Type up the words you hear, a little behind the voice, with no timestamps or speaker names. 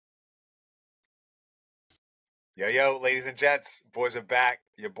Yo, ladies and gents, boys are back.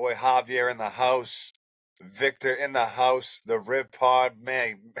 Your boy Javier in the house. Victor in the house. The Rib Pod,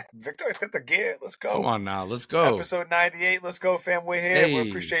 man. Victor's got the gear. Let's Come go. on now, let's go. Episode 98. Let's go, fam. We're here. We Hey,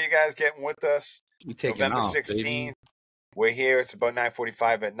 appreciate you guys getting with us. we taking November off, 16th. baby. We're here. It's about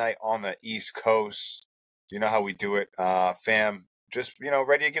 9:45 at night on the East Coast. You know how we do it, fam. Just,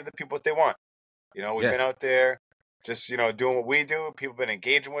 ready to give the people what they want. We've been out there just, doing what we do. People have been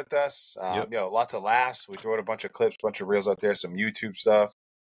engaging with us. Lots of laughs. We throw out a bunch of clips, bunch of reels out there, some YouTube stuff,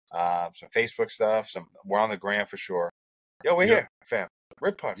 some Facebook stuff. We're on the gram for sure. We're here, fam.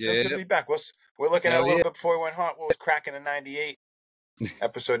 Rip Pod. Feels good to be back. We're looking at a little bit before we went hot. What was cracking in 98?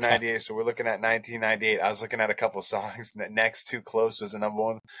 Episode 98. So we're looking at 1998. I was looking at a couple songs. Next Too Close was the number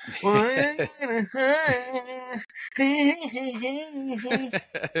one.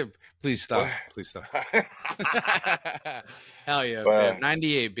 Please stop. Hell yeah, man.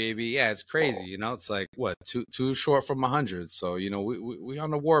 98, baby. Yeah, it's crazy. It's like what, too short from 100. So we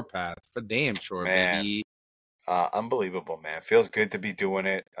on the war path for damn sure, man. Baby. Unbelievable, man. Feels good to be doing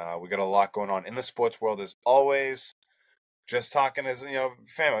it. We got a lot going on in the sports world as always. Just talking as,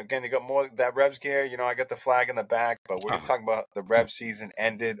 fam, again, you got more that Revs gear. I got the flag in the back, but we're talking about the Rev season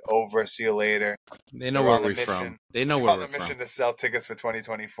ended, over, see you later. They know where we're from. They know where we're from. On the mission to sell tickets for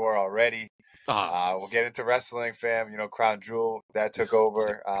 2024 already. We'll get into wrestling, fam. Crown Jewel, that took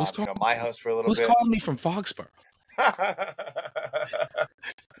over, my house for a little bit. Who's calling me from Foxborough?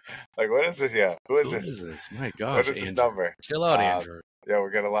 Like, what is this? Yeah, who is this? My gosh, what is this number? Chill out, Andrew. Yeah,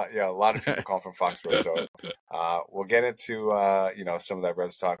 we got a lot of people calling from Foxborough. So we'll get into some of that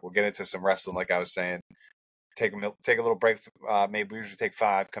Revs talk. We'll get into some wrestling, like I was saying. Take a little break. Maybe we usually take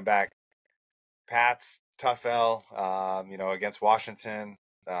 5. Come back. Pats tough L. Against Washington.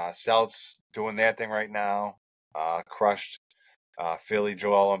 Celts doing their thing right now. Crushed Philly.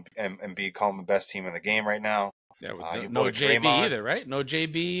 Joel and Embiid calling the best team in the game right now. Yeah, no JB Draymond. Either, right? No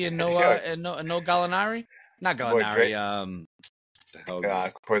JB and no and no Gallinari. Not Gallinari.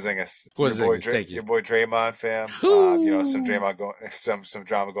 Porzingis. Your boy Draymond, fam. Some Draymond going, some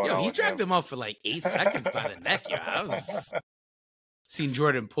drama going on. He dragged him up for like 8 seconds by the neck. I was seen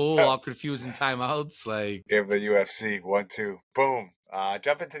Jordan Poole all confused in timeouts. Like, give the UFC 1-2, boom.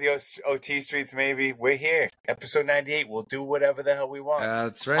 Jump into the OT streets, maybe. We're here, episode 98. We'll do whatever the hell we want.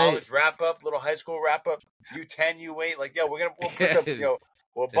 That's right. College wrap up, little high school wrap up. U10, U8, like we'll put the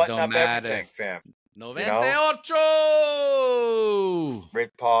we'll button up everything, fam. 98.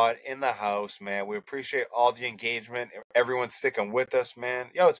 Rick Pod in the house, man. We appreciate all the engagement. Everyone's sticking with us, man.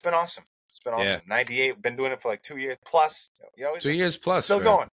 It's been awesome. It's been awesome. 98. Been doing it for like 2 years plus. 2 years plus. Still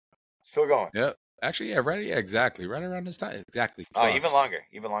going. Yep. Actually, exactly. Right around this time. Exactly. Even longer.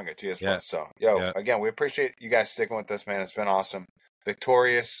 2 years plus. So, again, we appreciate you guys sticking with us, man. It's been awesome.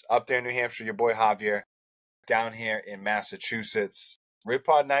 Victorious up there in New Hampshire. Your boy Javier down here in Massachusetts.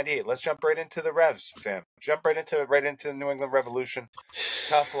 Ripod 98. Let's jump right into the Revs, fam. Jump right into the New England Revolution.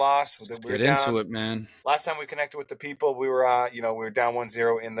 Tough loss. Get into it, man. Last time we connected with the people, we were down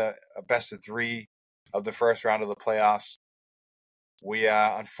 1-0 in the best of 3 of the first round of the playoffs. We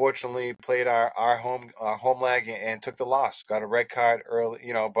unfortunately played our home leg and took the loss. Got a red card early,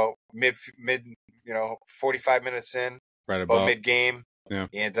 about mid 45 minutes in, right about mid game,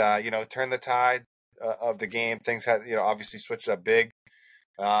 and turned the tide of the game. Things had obviously switched up big.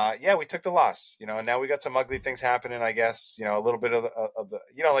 We took the loss, and now we got some ugly things happening, I guess, a little bit of the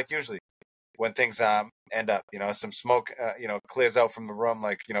like usually when things end up, some smoke, clears out from the room,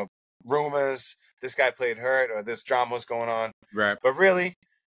 like, rumors, this guy played hurt or this drama was going on. Right. But really,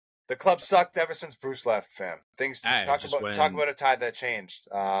 the club sucked ever since Bruce left, fam. Things talk about a tide that changed.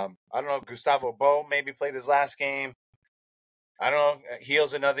 I don't know, Gustavo Bo maybe played his last game. I don't know.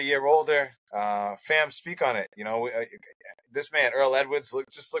 Heel's another year older. Fam, speak on it. This man, Earl Edwards,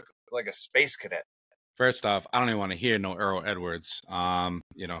 looked like a space cadet. First off, I don't even want to hear no Earl Edwards.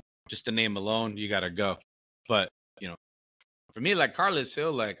 Just the name alone, you got to go. But, for me, like Carlos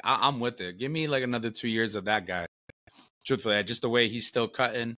Hill, like I'm with it. Give me like another 2 years of that guy. Truthfully, just the way he's still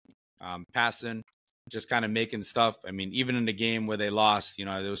cutting, passing, just kind of making stuff. I mean, even in the game where they lost,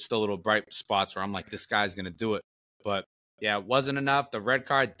 there was still little bright spots where I'm like, this guy's going to do it. But yeah, it wasn't enough. The red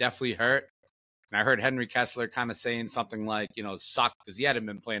card definitely hurt. And I heard Henry Kessler kind of saying something like, sucked because he hadn't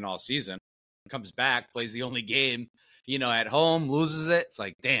been playing all season. Comes back, plays the only game, at home, loses it. It's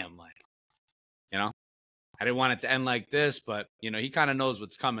like, damn, like, I didn't want it to end like this, but, he kind of knows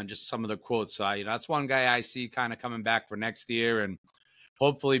what's coming, just some of the quotes. So, that's one guy I see kind of coming back for next year and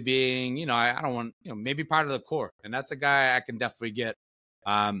hopefully being, I don't want, maybe part of the core. And that's a guy I can definitely get,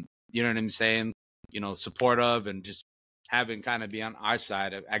 you know what I'm saying? Supportive and just having kind of be on our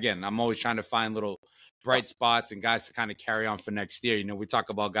side. Again, I'm always trying to find little bright spots and guys to kind of carry on for next year. We talk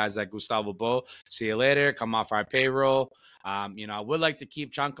about guys like Gustavo Bo, see you later, come off our payroll. I would like to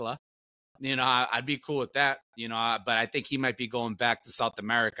keep Chancla. I'd be cool with that, but I think he might be going back to South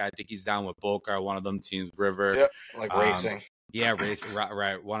America. I think he's down with Boca or one of them teams, River. Yep, like racing. Yeah, racing,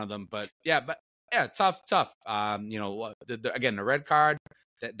 right, one of them. But yeah, tough. Again, the red card,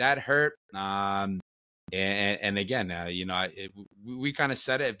 that hurt. And again, we kind of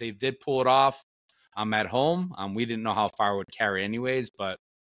said it. If they did pull it off, at home, we didn't know how far it would carry anyways, but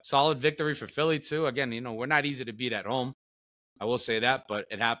solid victory for Philly too. Again, we're not easy to beat at home. I will say that, but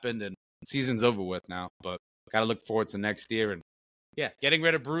it happened and season's over with now, but got to look forward to next year. And yeah, getting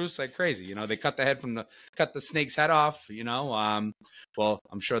rid of Bruce like crazy. They cut the snake's head off, well,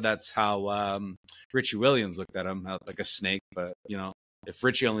 I'm sure that's how Richie Williams looked at him, like a snake. But, if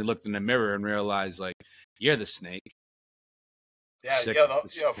Richie only looked in the mirror and realized, like, you're the snake. Yeah,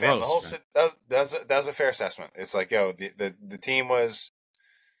 fam, the whole that's a fair assessment. It's like, the team was,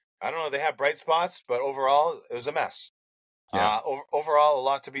 I don't know, they had bright spots, but overall it was a mess. Yeah. Overall, a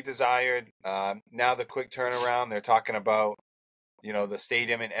lot to be desired. Now the quick turnaround, they're talking about, the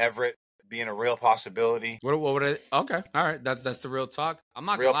stadium in Everett being a real possibility. What would it? Okay, all right, that's the real talk. I'm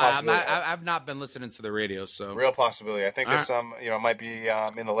not gonna lie, I've not been listening to the radio, so real possibility. I think there's some, might be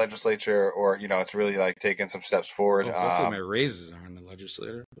in the legislature, or it's really like taking some steps forward. Hopefully my raises are in the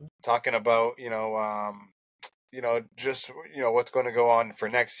legislature. Talking about just what's going to go on for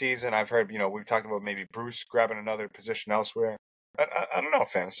next season. I've heard we've talked about maybe Bruce grabbing another position elsewhere. I don't know,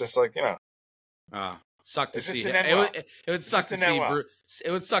 fam. It's just like suck to see. It would suck to see Bruce. It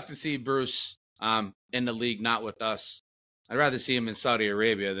would suck to see Bruce in the league, not with us. I'd rather see him in Saudi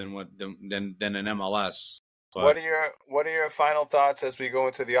Arabia than in MLS. But what are your final thoughts as we go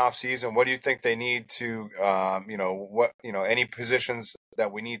into the off season? What do you think they need to any positions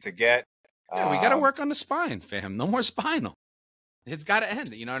that we need to get? Yeah, we got to work on the spine, fam. No more spinal. It's got to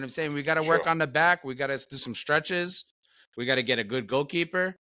end. You know what I'm saying? We got to work on the back. We got to do some stretches. We got to get a good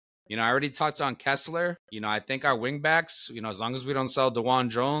goalkeeper. I already talked on Kessler. I think our wing backs, as long as we don't sell DeJuan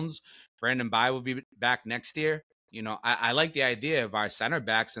Jones, Brandon Bye will be back next year. I like the idea of our center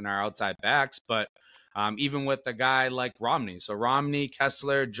backs and our outside backs, but even with a guy like Romney. So Romney,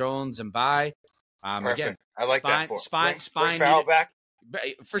 Kessler, Jones, and Bye. Perfect. Again, I like spine, that. Spine Farrell back.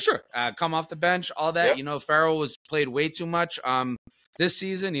 For sure. Come off the bench, all that. Yep. Farrell was played way too much this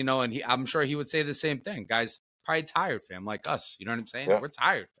season, and I'm sure he would say the same thing. Guys probably tired, fam, like us. You know what I'm saying? Yep. We're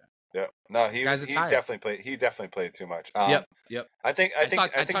tired, fam. Yeah. No, he definitely played too much. Yep. I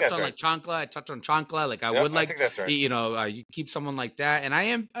touched on like Chancla. I touched on Chancla. Like I would like, I think that's right. You keep someone like that, and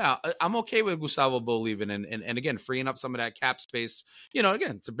I'm okay with Gustavo Bo leaving, and again freeing up some of that cap space.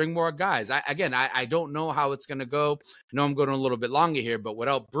 Again to bring more guys. I don't know how it's gonna go. I know I'm going a little bit longer here, but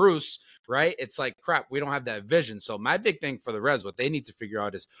without Bruce, right? It's like crap. We don't have that vision. So my big thing for the Reds, what they need to figure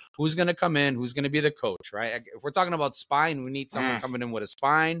out is who's gonna come in, who's gonna be the coach, right? If we're talking about spine, we need someone coming in with a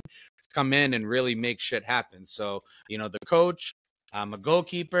spine to come in and really make shit happen. So, the coach, a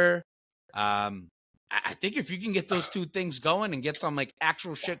goalkeeper. I think if you can get those two things going and get some like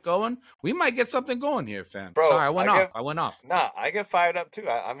actual shit going, we might get something going here, fam. Bro, sorry, I went off. Nah, I get fired up too.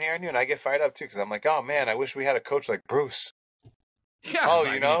 I'm hearing you and I get fired up too because I'm like, oh man, I wish we had a coach like Bruce. Yeah.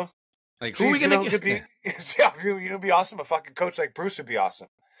 Oh, like who are we gonna get? It'd be awesome. A fucking coach like Bruce would be awesome.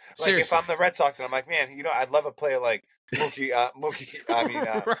 Like seriously. If I'm the Red Sox and I'm like, man, I'd love a player like Mookie.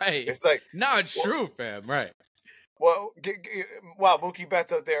 Right. It's like no, it's true, fam. Right. Well, wow, Mookie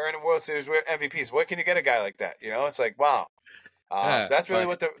Betts out there earning World Series MVPs. Where can you get a guy like that? It's like wow. That's really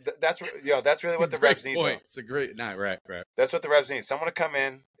what the Revs need. Though. It's a great night, right. That's what the Revs need. Someone to come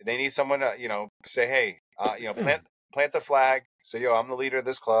in. They need someone to say, hey, plant the flag. Say, I'm the leader of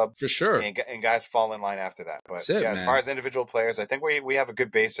this club for sure. And guys fall in line after that. But as far as individual players, I think we have a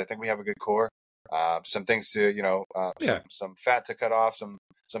good base. I think we have a good core. Some things to some fat to cut off,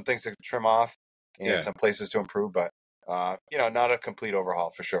 some things to trim off, and some places to improve. But not a complete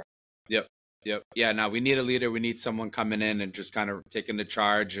overhaul for sure. Yep. Yeah. Now we need a leader. We need someone coming in and just kind of taking the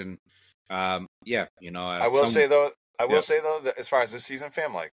charge. And I will say though, that as far as this season,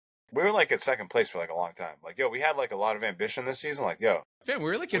 fam, like we were like at second place for like a long time. Like we had like a lot of ambition this season. Like fam, we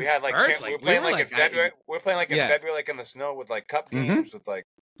were like we had like first, we were playing like in February. We're playing like in February, like in the snow with like cup games with like.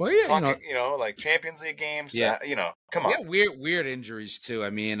 Well, yeah, like Champions League games. Yeah, come on. Yeah, weird injuries too. I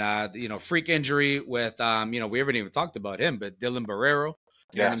mean, freak injury with we haven't even talked about him, but Dylan Barrero.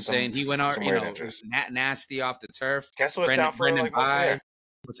 You know what I'm saying? He went out, nasty off the turf. Kessler was down for like most of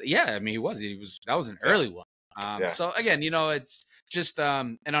the year. Yeah, I mean, he was. That was an early one. So again, it's just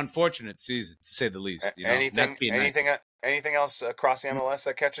an unfortunate season to say the least. Anything Anything else across the MLS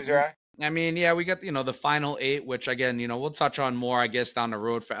that catches your eye? I mean, yeah, we got, the final 8, which again, we'll touch on more, I guess, down the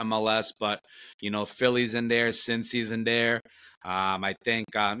road for MLS, but, Philly's in there, Cincy's in there. I think,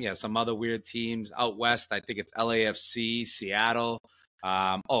 some other weird teams out west. I think it's LAFC, Seattle.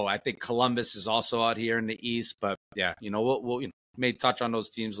 I think Columbus is also out here in the East, but yeah, we'll may touch on those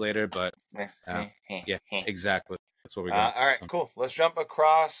teams later, but yeah, exactly. That's what we got. All right, cool. Let's jump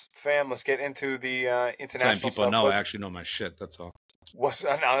across, fam. Let's get into the international people stuff. I actually know my shit. That's all.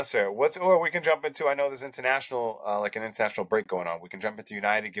 That's fair. Or we can jump into, I know there's international, like an international break going on. We can jump into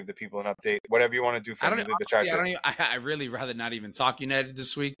United, give the people an update, whatever you want to do. I really rather not even talk United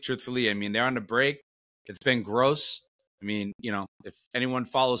this week, truthfully. I mean, they're on the break. It's been gross. I mean, if anyone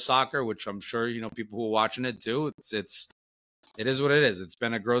follows soccer, which I'm sure, people who are watching it do, it is what it is. It's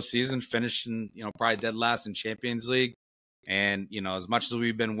been a gross season, finishing, probably dead last in Champions League. And, as much as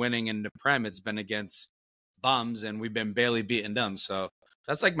we've been winning in the Prem, it's been against bums and we've been barely beating them. So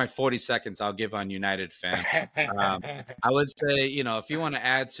that's like my 40 seconds I'll give on United, fan. I would say, if you want to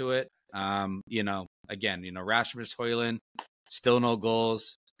add to it, again, Rasmus Højlund, still no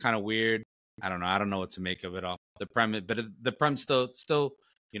goals. Kind of weird. I don't know. I don't know what to make of it all. The Prem still,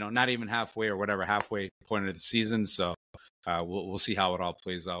 not even halfway point of the season. So we'll see how it all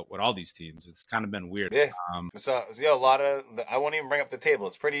plays out with all these teams. It's kind of been weird. Yeah. A lot of. I won't even bring up the table.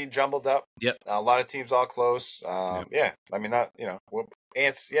 It's pretty jumbled up. Yep. A lot of teams all close. Yep. Yeah. I mean, not.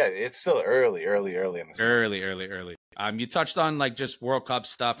 It's still early in the season. Early. You touched on like just World Cup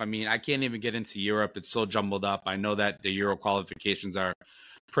stuff. I mean, I can't even get into Europe. It's so jumbled up. I know that the Euro qualifications are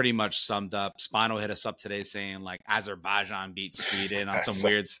pretty much summed up. Spano hit us up today saying like Azerbaijan beat Sweden on some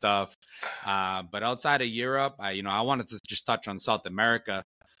weird stuff. But outside of Europe, I wanted to just touch on South America.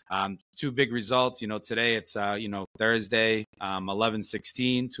 2 big results. Today it's Thursday,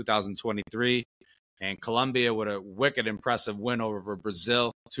 11/16/2023, and Colombia with a wicked impressive win over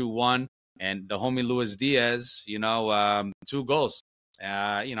Brazil, 2-1, and the homie Luis Diaz, 2 goals.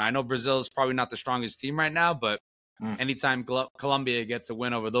 I know Brazil is probably not the strongest team right now, but anytime Colombia gets a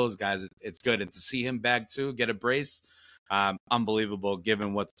win over those guys, it's good. And to see him bag 2, get a brace, unbelievable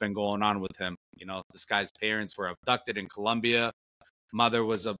given what's been going on with him. This guy's parents were abducted in Colombia. Mother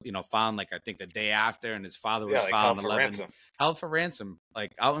was, found like I think the day after, and his father was found held for ransom,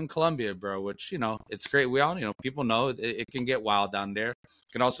 like out in Colombia, bro. Which it's great. We all people know it can get wild down there.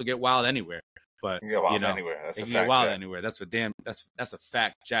 It can also get wild anywhere. But anywhere. That's a fact. Anywhere. That's a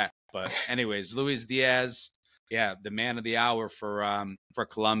fact, Jack. But anyways, Luis Diaz. Yeah, the man of the hour for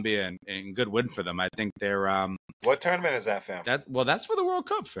Colombia, and good win for them. I think they're what tournament is that, fam? That's for the World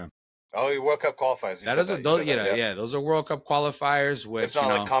Cup, fam. Oh, your World Cup qualifiers. Those are World Cup qualifiers. Which it's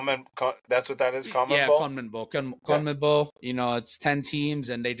not like that's what that is. CONMEBOL. It's 10 teams,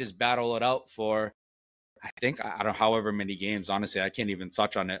 and they just battle it out for. I think I don't know however many games. Honestly, I can't even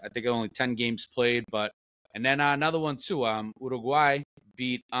touch on it. I think only 10 games played, and then another one too. Uruguay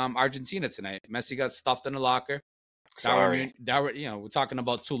beat Argentina tonight. Messi got stuffed in the locker. Sorry. We're talking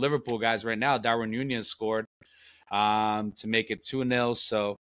about 2 Liverpool guys right now. Darwin Nunez scored to make it 2-0.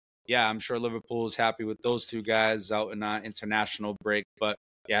 So, yeah, I'm sure Liverpool is happy with those 2 guys out in international break. But,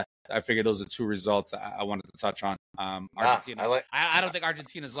 yeah, I figured those are 2 results I wanted to touch on. Argentina. I don't think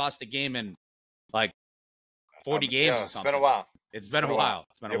Argentina's lost a game in, 40 games or something. It's been a while. It's been a while.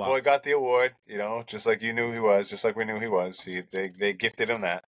 Your boy got the award, just like you knew he was, just like we knew he was. They gifted him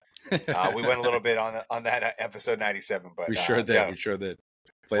that. We went a little bit on that episode 97, but we sure did. We sure did.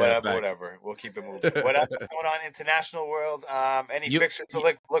 Whatever. We'll keep it moving. What else is going on international world? Any fixtures to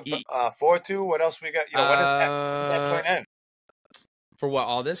look forward to? What else we got? When is that tournament end? For what,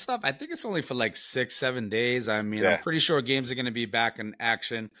 all this stuff? I think it's only for 6-7 days. I mean, I'm pretty sure games are going to be back in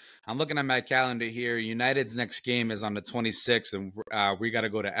action. I'm looking at my calendar here. United's next game is on the 26th, and we got to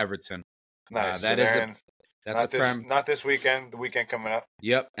go to Everton. Nice. That's not this weekend. The weekend coming up.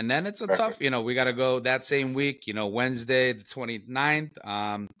 Yep. And then it's a tough. We got to go that same week. Wednesday the 29th.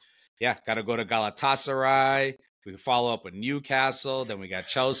 Got to go to Galatasaray. We can follow up with Newcastle. Then we got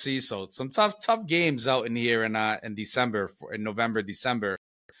Chelsea. So some tough games out in here in November, December,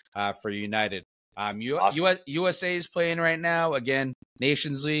 for United. Awesome. USA is playing right now again,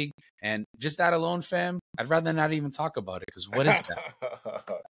 Nations League, and just that alone, fam. I'd rather not even talk about it because what is that?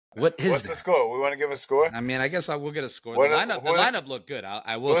 What's the score? We want to give a score? I mean, I guess I will get a score. The lineup looked good.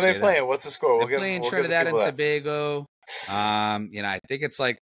 I will say that. Who are they playing? What's the score? They're playing Trinidad and Tobago. I think it's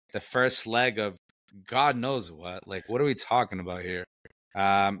like the first leg of God knows what. What are we talking about here?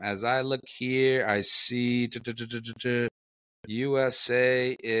 As I look here, I see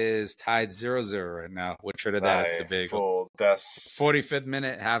USA is tied 0-0 right now with Trinidad and Tobago. That's 45th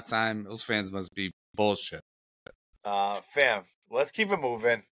minute, halftime. Those fans must be bullshit. Fam, let's keep it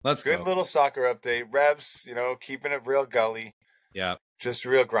moving. Let's Good go. little soccer update. Revs, keeping it real gully. Yeah. Just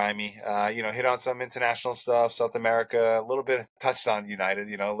real grimy. Hit on some international stuff, South America, a little bit touched on United,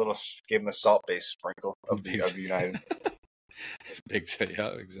 a little gave them the salt-based sprinkle of United. Big yeah,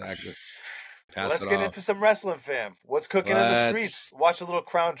 exactly. Let's get into some wrestling, fam. What's cooking in the streets? Watch a little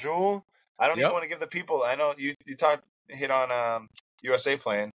Crown Jewel. I don't even want to give the people. I know you hit on USA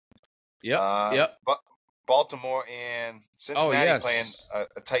playing. Yep. Baltimore and Cincinnati playing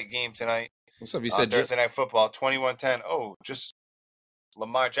a tight game tonight. What's up? You said Thursday Night Football, 21-10. Oh, just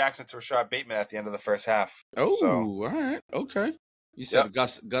Lamar Jackson to Rashad Bateman at the end of the first half. Oh, all right. Okay. You said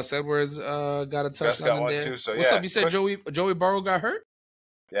Gus Edwards got a touchdown. Gus got one there. too. So what's up? You said Joey Burrow got hurt?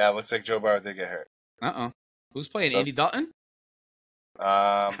 Yeah, it looks like Joe Burrow did get hurt. Who's playing? Andy Dalton?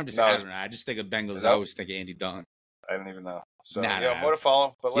 I'm just I just think of Bengals. I always think of Andy Dalton. I don't even know. So more to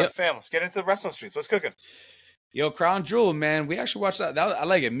follow. But let's get into the wrestling streets. What's cooking? Yo, Crown Jewel, man. We actually watched that. I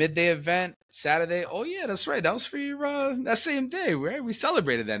like it. Midday event, Saturday. Oh, yeah, that's right. That was for your, that same day, right? We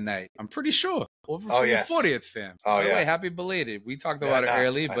celebrated that night. I'm pretty sure. Over for your 40th, fam. By the way, happy belated. We talked about it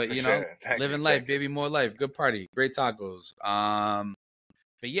early, but, living life, baby, more life. Good party. Great tacos.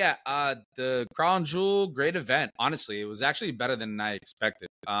 But, yeah, the Crown Jewel, great event. Honestly, it was actually better than I expected.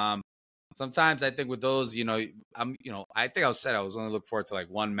 Sometimes I think with those, I think I said I was only looking forward to, like,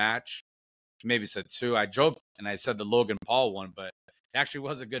 one match. Maybe said two. I joked and I said the Logan Paul one, but it actually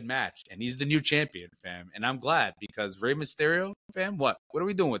was a good match. And he's the new champion, fam. And I'm glad because Rey Mysterio, fam, what are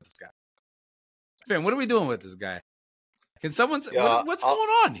we doing with this guy? Fam, what are we doing with this guy? Can someone what's going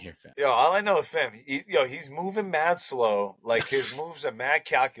on here, fam? Yo, all I know is, fam, he's moving mad slow. Like his moves are mad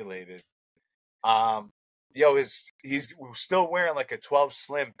calculated. He's still wearing like a 12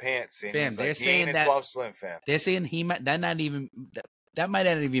 slim pants. And fam, they're saying that 12 slim, fam. They're saying he might that might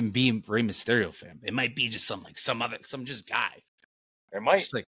not even be Rey Mysterio, fam. It might be just some just guy. It might.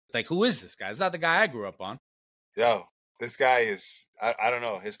 Just like who is this guy? It's not the guy I grew up on. Yo, this guy is, I don't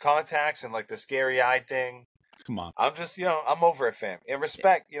know, his contacts and like the scary eye thing. Come on. I'm just, I'm over it, fam. In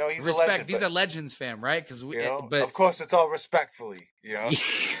respect, he's a legend. These are legends, fam, right? Because but of course it's all respectfully,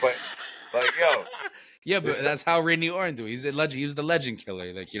 but like, yo. Yeah, but that's how Randy Orton do. He's a legend. He was the legend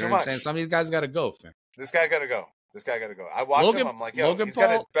killer. Like, you know what I'm saying? Some of these guys got to go, fam. This guy got to go. I watch him. I'm like, yo, he's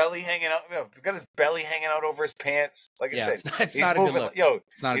got his belly hanging out. He's got his belly hanging out over his pants. Like I said, he's moving.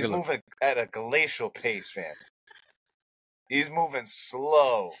 He's moving at a glacial pace, fam. He's moving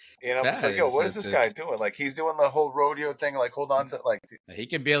slow. I'm just like, yo, what is this guy doing? Like, he's doing the whole rodeo thing. Like, hold on to he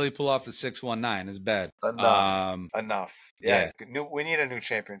can barely pull off the 619. It's bad. Enough. Yeah. We need a new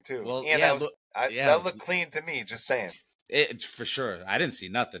champion too. Well, that looked clean to me. Just saying. It's for sure. I didn't see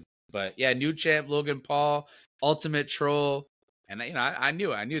nothing. But yeah, new champ Logan Paul, Ultimate Troll, and I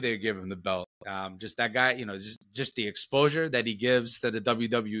knew they would give him the belt. Just that guy, just the exposure that he gives to the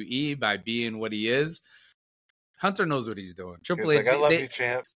WWE by being what he is. Hunter knows what he's doing. Triple H, I love you,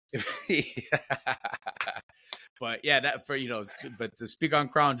 champ. But yeah, but to speak on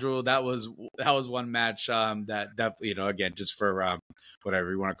Crown Jewel, that was one match that definitely, again, just for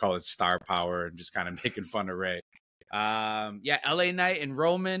whatever you want to call it, star power and just kind of making fun of Ray. LA Knight and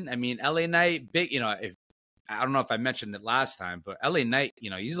Roman. I mean, LA Knight, big, if I don't know if I mentioned it last time, but LA Knight,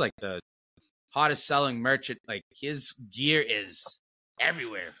 he's like the hottest selling merchant. Like his gear is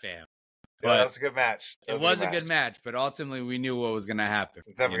everywhere, fam. But that was a good match. It was a good match, but ultimately we knew what was going to happen.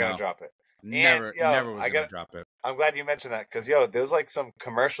 It's never going to drop it. Never was going to drop it. I'm glad you mentioned that because, there's like some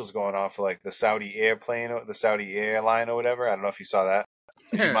commercials going on for like the Saudi airline or whatever. I don't know if you saw that.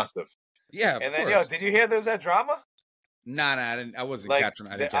 You must have. Yeah. And then, did you hear there was that drama? Nah, I didn't. I wasn't catching.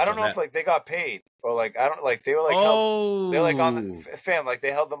 I don't know if like they got paid or like I don't like they were like they're like on the fam like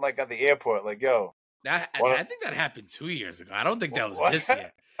they held them like at the airport like yo. I think that happened 2 years ago. I don't think that was this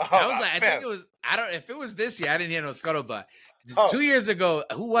year. Oh, I was like, I think it was. I don't. If it was this year, I didn't hear no scuttlebutt. 2 years ago,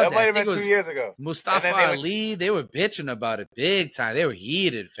 who was that? Might have been 2 years ago. Mustafa Ali. They were bitching about it big time. They were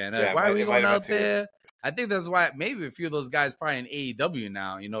heated, fam. Like, why are we going out there? I think that's why maybe a few of those guys probably in AEW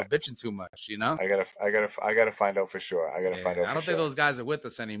now, bitching too much, I gotta find out for sure. I don't think those guys are with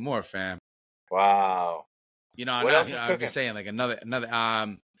us anymore, fam. Wow. What else is cooking? I'm just saying, like another.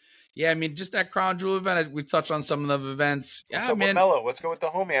 Yeah, I mean, just that Crown Jewel event. We touched on some of the events. What's up with Mello? Let's go with the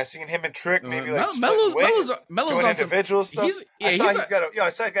homie. I seen him and Trick maybe like Mello's doing individual stuff. I saw he's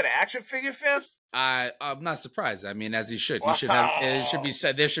got an action figure, fam. I'm not surprised. I mean, as he should. He should have. It should be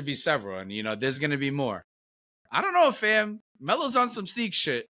said. There should be several, and there's gonna be more. I don't know, fam. Mello's on some sneak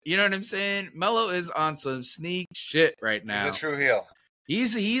shit. You know what I'm saying? Mello is on some sneak shit right now. He's a true heel.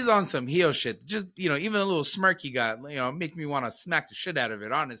 He's on some heel shit. Just even a little smirk he got, make me want to smack the shit out of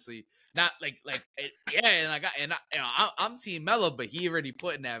it, honestly. not yeah, I'm Team Mello, but he already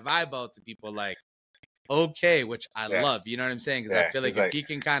putting that vibe out to people like, okay, which I love. You know what I'm saying? Because I feel like if he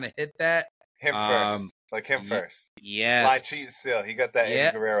can kind of hit that, him first, like him first. Yes, lie cheating still. He got that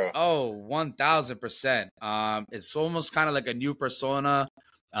Eddie Guerrero. Oh, 1000%. It's almost kind of like a new persona,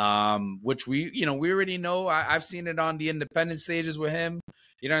 which we already know. I've seen it on the independent stages with him.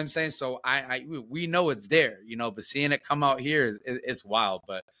 You know what I'm saying? So we know it's there. But seeing it come out here is wild.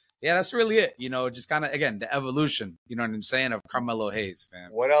 But yeah, that's really it. Just kind of again the evolution. You know what I'm saying, of Carmelo Hayes, fam.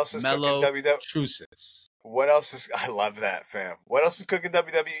 What else is Mello cooking WWE? Trucets. What else is? I love that, fam. What else is cooking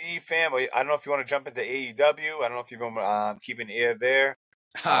WWE, fam? I don't know if you want to jump into AEW. I don't know if you're going to keep an ear there.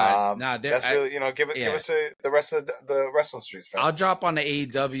 That's really give us the rest of the wrestling streets, fam. I'll drop on the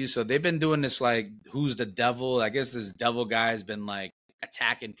AEW. So they've been doing this like who's the devil? I guess this devil guy has been like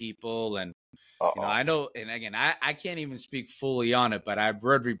attacking people, and I know. And again, I can't even speak fully on it, but I've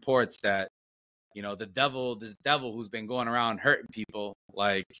read reports that this devil who's been going around hurting people,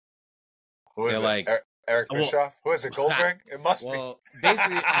 like who is it? Like Eric Bischoff? Who is it? Goldberg? It must be. Well,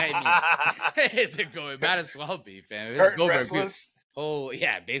 basically, it's a Goldberg. Might as well be, fam. It's Goldberg. Oh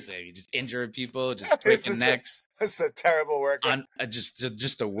yeah, basically just injuring people, just breaking necks. This is a terrible workout. Just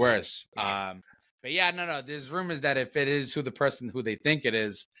the worst. But yeah, no. There's rumors that if it is who they think it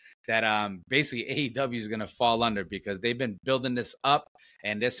is, that basically AEW is gonna fall under because they've been building this up,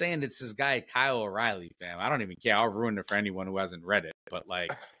 and they're saying it's this guy Kyle O'Reilly, fam. I don't even care. I'll ruin it for anyone who hasn't read it, but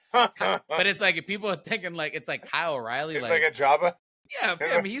like. But it's like if people are thinking like it's like Kyle O'Reilly, it's like a Jabba. Yeah,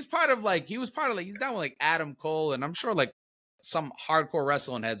 I mean he's down with like Adam Cole, and I'm sure like some hardcore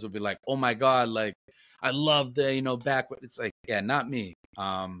wrestling heads would be like, oh my god, like I love the back. It's like not me,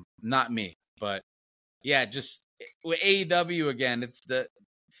 not me. But yeah, just with AEW again, it's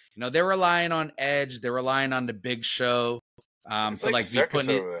they're relying on Edge, they're relying on the Big Show. It's like be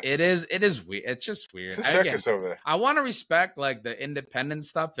putting it is weird. It's just weird. It's a circus over there. I want to respect like the independent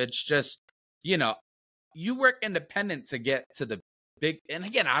stuff. It's just you work independent to get to the big. And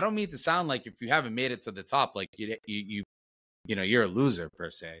again, I don't mean to sound like if you haven't made it to the top, like you're a loser per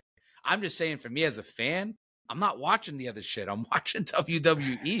se. I'm just saying, for me as a fan, I'm not watching the other shit. I'm watching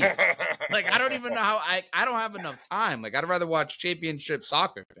WWE. Like I don't even know how I don't have enough time. Like I'd rather watch championship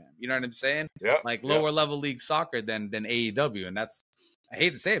soccer, fam. You know what I'm saying? Yeah. Like lower level league soccer than AEW, and that's, I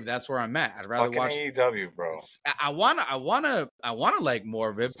hate to say it, but that's where I'm at. I'd rather watch AEW, bro. I wanna like more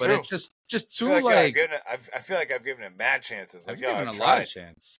of it, but it's just too like I feel like I've given it mad chances. Like, I've given a lot of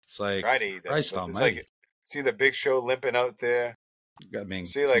chances. It's like tried AEW. Christ almighty. Like, see the Big Show limping out there. I mean,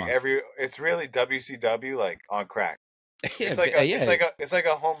 see, like it's really WCW like on crack. Yeah, it's like a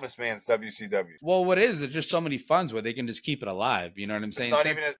homeless man's WCW. Well, what is? There's just so many funds where they can just keep it alive. You know what I'm saying?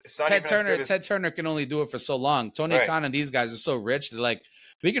 Ted Turner can only do it for so long. Tony Khan and these guys are so rich. They're like,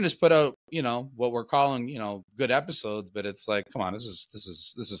 we can just put out, what we're calling, good episodes. But it's like, come on, this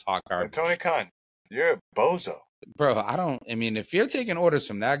is hot garbage. And Tony Khan, you're a bozo. Bro, I mean, if you're taking orders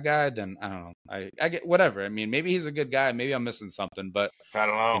from that guy, then I don't know. I get whatever. I mean, maybe he's a good guy. Maybe I'm missing something, but I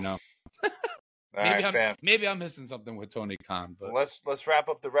don't know. Maybe I'm missing something with Tony Khan. But let's wrap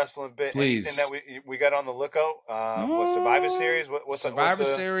up the wrestling bit. Please. Anything that we got on the lookout? What Survivor Series? Survivor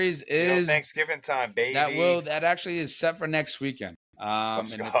Series is Thanksgiving time, baby. That actually is set for next weekend. And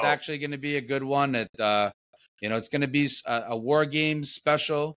it's actually going to be a good one. It's going to be a War Games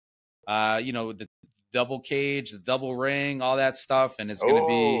special. The double cage, the double ring, all that stuff, and it's going to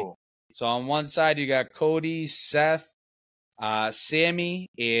be. So on one side you got Cody, Seth, Sammy,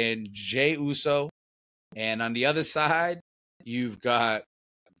 and Jey Uso, and on the other side you've got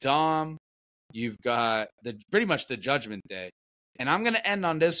Dom, you've got pretty much the Judgment Day, and I'm going to end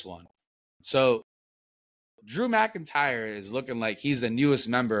on this one. So Drew McIntyre is looking like he's the newest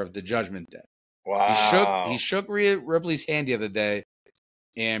member of the Judgment Day. Wow! He shook Rhea Ripley's hand the other day,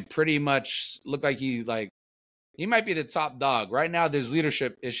 and pretty much looked like he might be the top dog right now. There's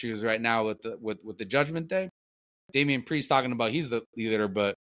leadership issues right now with the Judgment Day. Damian Priest talking about he's the leader,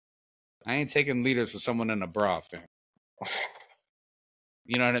 but I ain't taking leaders for someone in a bra, fam.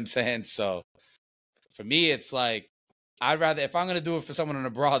 You know what I'm saying? So for me, it's like I'd rather, if I'm gonna do it for someone in a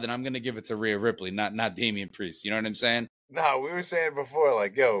bra, then I'm gonna give it to Rhea Ripley, not Damian Priest. You know what I'm saying? No, we were saying before,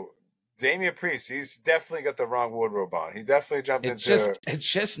 like, yo, Damian Priest, he's definitely got the wrong wardrobe on. He definitely jumped into it's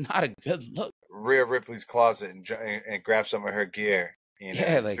just not a good look. Rhea Ripley's closet and grabbed some of her gear.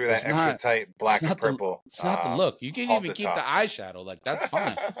 Like through that extra tight black and purple. It's not the look. You can even keep the eyeshadow. Like that's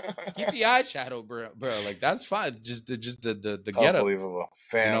fine. Keep the eyeshadow, bro. Like that's fine. Just the getup. Unbelievable,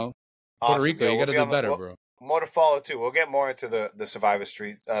 fam. Puerto Rico, you gotta do better, bro. more to follow too. We'll get more into the Survivor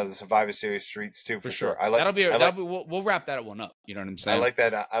Streets, the Survivor Series streets too, for sure. We'll wrap that one up. You know what I'm I saying? like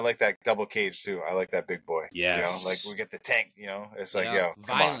that. I like that double cage too. I like that big boy. Yes. You know, like we get the tank. You know, it's like, yo,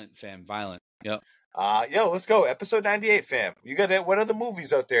 violent, fam, violent. Yep. Yo, let's go. Episode 98, fam. You got it. What other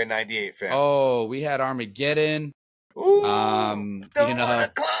movies out there in 98, fam? Oh, we had Armageddon. Ooh, you know,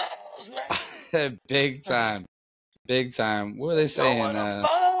 close, man. big time. What were they saying?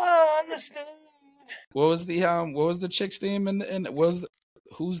 What was the chick's theme and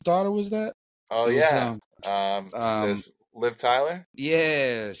whose daughter was that? Oh, it was, Liv Tyler.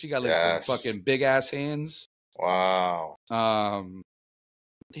 Yeah, she got like fucking big ass hands. Wow.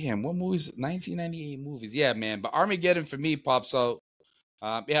 Damn, what movies? 1998 movies. Yeah, man. But Armageddon for me pops out.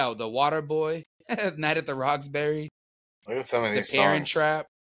 The Water Boy, Night at the Roxbury. Look at some of these songs. The Parent Trap.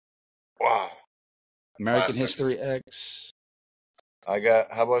 Wow. American History X. How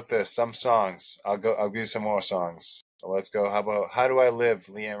about this? Some songs. I'll give you some more songs. So let's go. How about How Do I Live?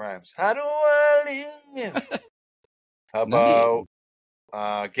 LeAnn Rimes. How do I live? How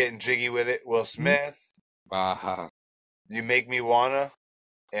about Getting Jiggy with It? Will Smith. You Make Me Wanna.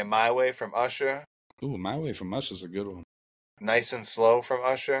 And My Way from Usher. Ooh, My Way from Usher's a good one. Nice and Slow from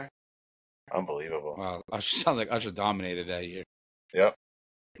Usher. Unbelievable. Wow, Usher sounds like Usher dominated that year. Yep.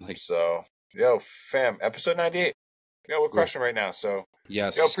 So, yo, fam, episode 98. Yo, we're crushing right now. So,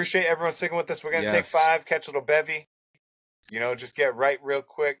 yes. Yo, appreciate everyone sticking with us. We're gonna take 5, catch a little bevy. You know, just get right real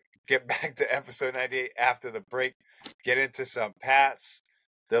quick. Get back to episode 98 after the break. Get into some Pats.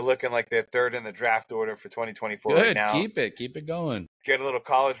 They're looking like they're third in the draft order for 2024 right now. Keep it going. Get a little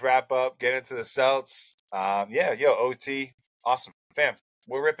college wrap up. Get into the Celts. OT. Awesome. Fam,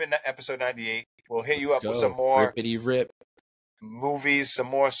 we're ripping episode 98. We'll hit you up with some more movies, some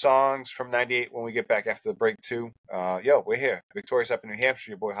more songs from 98 when we get back after the break too. We're here. Victorious up in New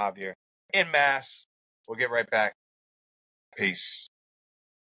Hampshire. Your boy Javier in Mass. We'll get right back. Peace.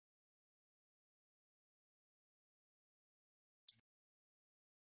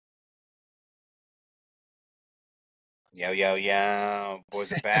 Yo.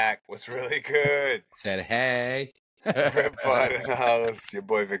 Boys are back. What's really good? Said hey. Rip Pod in the house. Your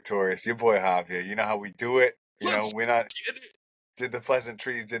boy Victorious. Your boy Javier. You know how we do it. We're not... Did the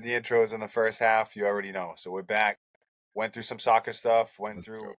pleasantries, did the intros in the first half. You already know. So we're back. Went through some soccer stuff. Went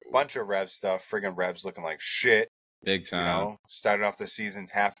through a bunch of Revs stuff. Friggin' Revs looking like shit. Big time. You know, started off the season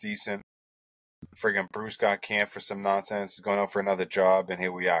half decent. Friggin' Bruce got canned for some nonsense. He's going out for another job. And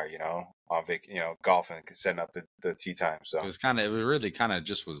here we are, on golfing, setting up the tea time. So it really kind of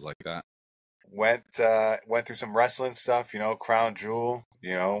just was like that. Went through some wrestling stuff, Crown Jewel,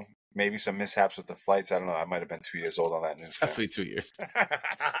 maybe some mishaps with the flights. I don't know. I might have been 2 years old on that news. Definitely 2 years.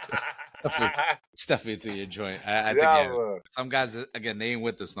 It's definitely a 2 year joint. I think some guys, again, they ain't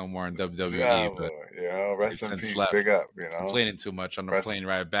with us no more in WWE. But rest in peace, big up. Complaining too much on the plane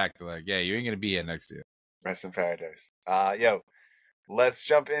right back. They're like, yeah, you ain't gonna be here next year. Rest in paradise. Let's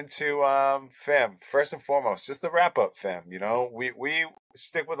jump into fam. First and foremost, just the wrap up, fam. We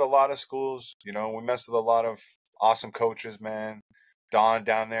stick with a lot of schools. We mess with a lot of awesome coaches, man. Don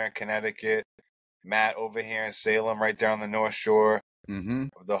down there in Connecticut, Matt over here in Salem, right there on the North Shore. Mm-hmm.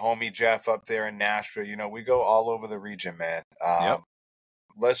 The homie Jeff up there in Nashville. We go all over the region, man.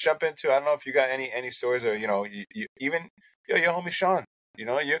 Let's jump into. I don't know if you got any stories or you even your homie Sean.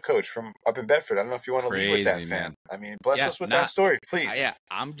 Your coach from up in Bedford. I don't know if you want to lead with that, fam. Man. I mean, bless us with that story, please.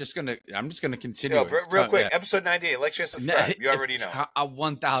 I'm just gonna continue. Real quick, episode 98. Like, share, subscribe. You already know.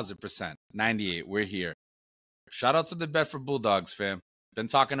 1000%. 98. We're here. Shout out to the Bedford Bulldogs, fam. Been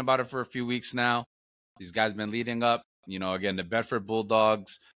talking about it for a few weeks now. These guys been leading up. Again, the Bedford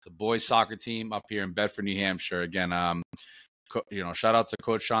Bulldogs, the boys soccer team up here in Bedford, New Hampshire. Again, shout out to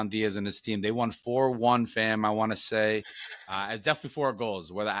Coach Sean Diaz and his team. They won 4-1, fam. I want to say it's definitely 4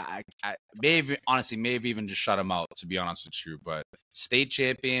 goals. Whether I may have even just shut him out, to be honest with you. But state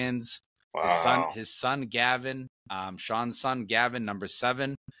champions. Wow. His son Gavin, Sean's son Gavin, number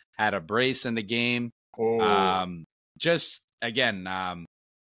 7, had a brace in the game. Just again,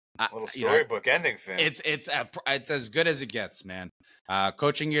 little storybook ending, fam. It's as good as it gets, man.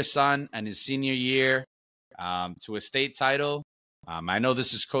 Coaching your son in his senior year to a state title. I know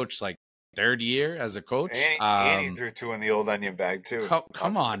this is Coach's like 3rd year as a coach. And he threw 2 in the old onion bag too.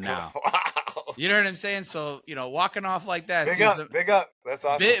 Come on now. Wow. You know what I'm saying? So, walking off like that. Big up. That's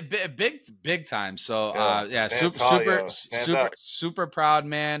awesome. Big time. So, super proud,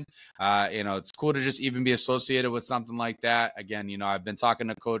 man. It's cool to just even be associated with something like that. Again, I've been talking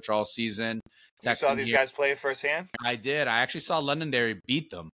to Coach all season. You saw these guys play firsthand? I did. I actually saw Londonderry beat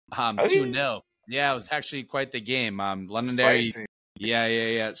them 2-0. Yeah, it was actually quite the game. Londonderry. Spicy.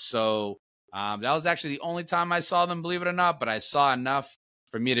 Yeah. So, That was actually the only time I saw them, believe it or not, but I saw enough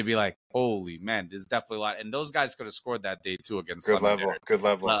for me to be like, holy man, there's definitely a lot. And those guys could have scored that day too against Good Londonderry.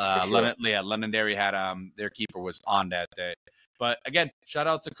 level, for sure. Londonderry had their keeper was on that day. But again, shout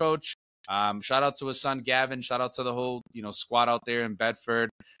out to Coach. Shout out to his son Gavin. Shout out to the whole squad out there in Bedford.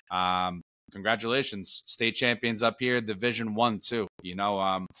 Congratulations, state champions up here, Division 1 too.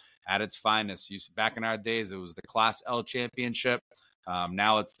 At its finest. Back in our days, it was the Class L championship.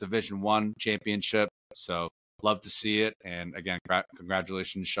 Now it's Division 1 championship. So love to see it. And again,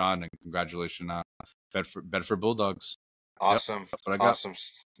 congratulations, Sean, and congratulations, Bedford Bulldogs. Awesome. Yep, awesome.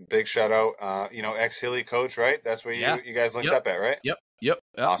 Big shout out. Ex Hilly coach, right? That's where you guys linked up at, right? Yep.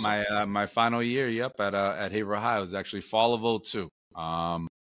 Awesome. My final year, at Haverhill High was actually fall of 02.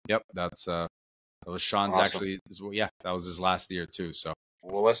 That was Sean's awesome. That was his last year too. So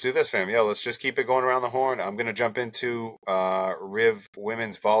well, let's do this, fam. Let's just keep it going around the horn. I'm gonna jump into Riv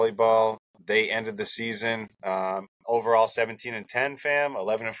women's volleyball. They ended the season overall 17-10, fam.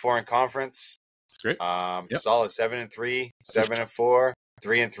 11-4 in conference. That's great. Solid 7-3, 7-4,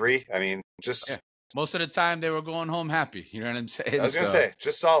 3-3. I mean, most of the time they were going home happy. You know what I'm saying? I was gonna say,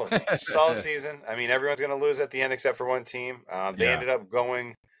 just solid, solid season. I mean, everyone's gonna lose at the end except for one team. They ended up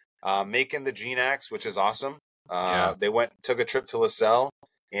going, making the GNAX, which is awesome. They took a trip to LaSalle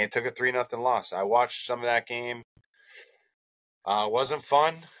and took a 3-0 loss. I watched some of that game. Wasn't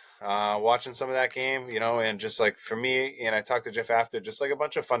fun. Watching some of that game, and just like for me, and I talked to Jeff after, just like a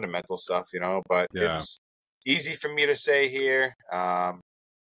bunch of fundamental stuff, but it's easy for me to say here.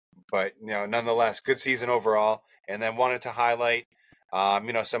 But nonetheless, good season overall. And then wanted to highlight,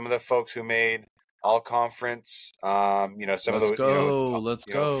 some of the folks who made all conference. Let's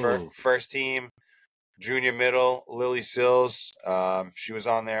go. First team, junior middle, Lily Sills. She was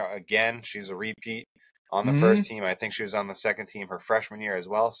on there again. She's a repeat on the first team. I think she was on the second team her freshman year as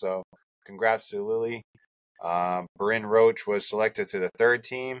well. So congrats to Lily. Bryn Roach was selected to the third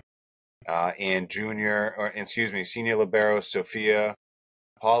team. And senior libero Sophia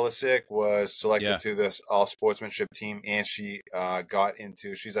Polisic was selected to this all sportsmanship team. And she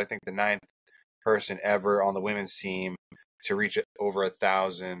she's I think the 9th person ever on the women's team to reach over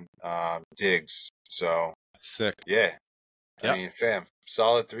 1,000 digs. So sick. Yeah. I mean, fam,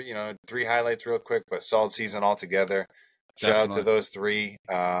 solid 3 highlights real quick, but solid season altogether. Shout out to those 3.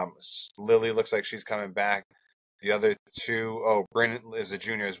 Lily looks like she's coming back. The other 2, Bryn is a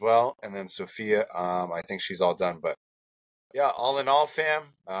junior as well. And then Sophia, I think she's all done. But yeah, all in all, fam,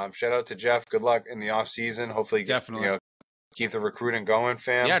 shout out to Jeff. Good luck in the off season. Hopefully, definitely keep the recruiting going,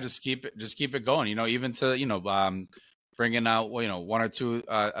 fam. Yeah, just keep it going. Even to bringing out 1 or 2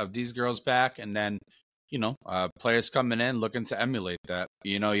 of these girls back, and then players coming in looking to emulate that.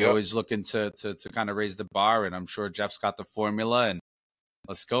 You're always looking to kind of raise the bar, and I'm sure Jeff's got the formula. And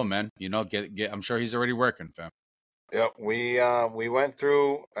let's go, man. Get. I'm sure he's already working, fam. Yep, we went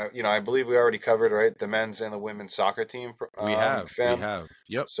through. I believe we already covered, right, the men's and the women's soccer team. We have.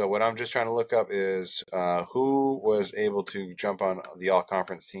 Yep. So what I'm just trying to look up is who was able to jump on the all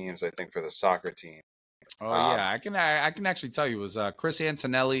conference teams. I think for the soccer team. I can actually tell you it was Chris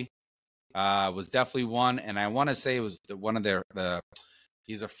Antonelli. Was definitely one, and I want to say it was one of their.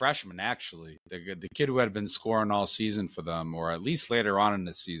 He's a freshman, actually. The kid who had been scoring all season for them, or at least later on in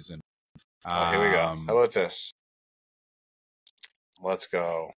the season. Here we go. How about this? Let's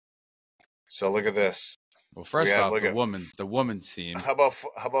go. So look at this. Well, first off, the women's team. How about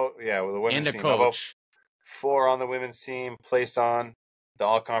the women's and team? Coach. How about 4 on the women's team placed on the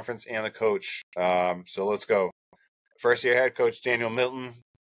all conference and the coach. So let's go. First year head coach Daniel Milton,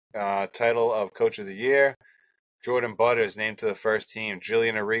 title of coach of the year. Jordan Butters named to the first team.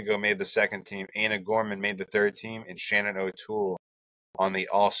 Jillian Arrigo made the second team. Anna Gorman made the third team, and Shannon O'Toole on the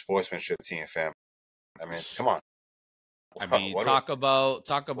all sportsmanship team. Fam, I mean, come on. Talk about.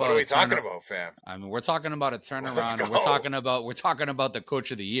 What are we talking about, fam? I mean, we're talking about a turnaround. And we're talking about the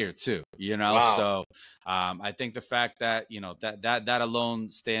coach of the year too. Wow. So I think the fact that that alone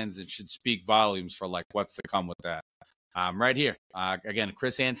stands and should speak volumes for like what's to come with that. Right here, again,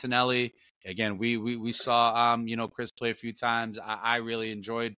 Chris Antonelli. Again, we saw Chris play a few times. I really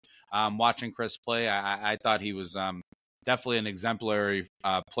enjoyed watching Chris play. I thought he was definitely an exemplary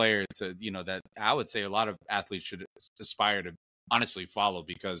player to that I would say a lot of athletes should aspire to honestly follow,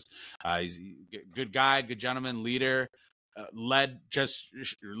 because he's a good guy, good gentleman, leader, led just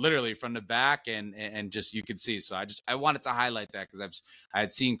literally from the back, and just you could see. So I wanted to highlight that because I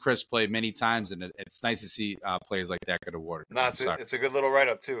had seen Chris play many times, and it's nice to see players like that get awarded. No, it's a good little write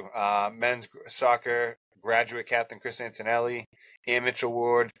up too. Men's soccer graduate captain Chris Antonelli and Mitchell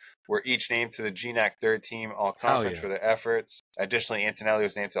Ward were each named to the GNAC third team all conference for their efforts. Additionally, Antonelli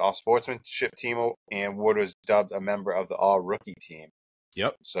was named to all sportsmanship team, and Ward was dubbed a member of the all rookie team.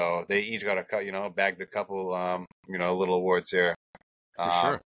 Yep. So they each got bagged a couple, little awards there. For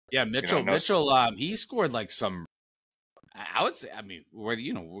sure. Yeah, Mitchell, he scored like some, I would say, I mean, whether,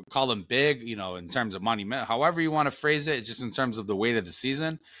 we call him big, in terms of monument, however you want to phrase it, just in terms of the weight of the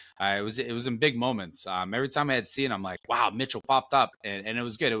season, it was in big moments. Every time I had seen, I'm like, wow, Mitchell popped up, and it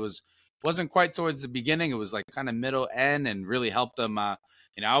was good. Wasn't quite towards the beginning. It was like kind of middle end, and really helped them. I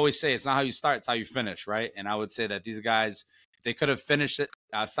always say it's not how you start, it's how you finish, right? And I would say that these guys, if they could have finished it,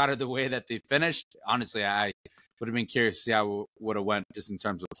 started the way that they finished, honestly, I would have been curious to see how it would have went just in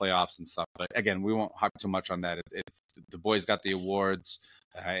terms of playoffs and stuff. But again, we won't harp too much on that. It's the boys got the awards.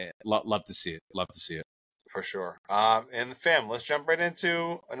 I love to see it. Love to see it. For sure. And fam, let's jump right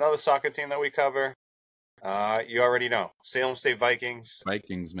into another soccer team that we cover. You already know, Salem State Vikings.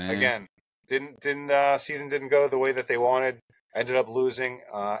 Vikings, man. Again, season didn't go the way that they wanted. Ended up losing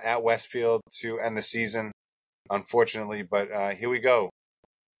at Westfield to end the season, unfortunately. But here we go.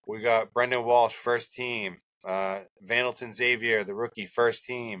 We got Brendan Walsh, first team. Vanilton Xavier, the rookie, first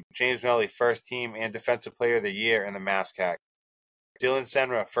team. James Melly, first team and defensive player of the year in the MASCAC. Dylan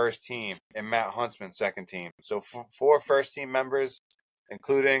Senra, first team, and Matt Huntsman, second team. So 4 first team members,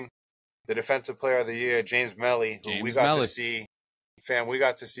 including the defensive player of the year, James Melly, who we got to see. Fam, we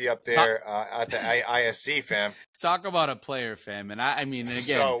got to see up there at the ISC, fam. Talk about a player, fam. And I mean, again.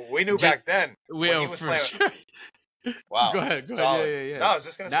 So we knew back then. We when he was for playing. Sure. Wow. Go ahead. Yeah. No, I was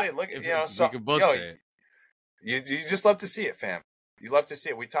just going to say, look, we can both say it. You just love to see it, fam. You love to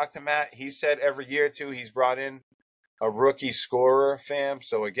see it. We talked to Matt. He said every year or two he's brought in a rookie scorer, fam.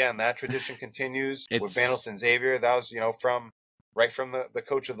 So again, that tradition continues with Vanilton Xavier. That was from the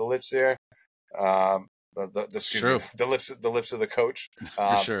coach of the Lips there. The lips of the coach.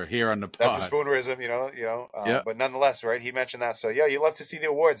 For sure, here on the pod. That's a spoonerism, But nonetheless, right? He mentioned that. So you love to see the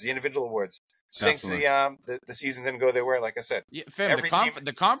awards, the individual awards. Stinks the season didn't go their way, like I said. Yeah, fam,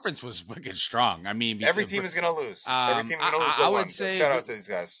 the conference was wicked strong. I mean, every team is going to lose. Every team is going to lose. I would say, shout out to these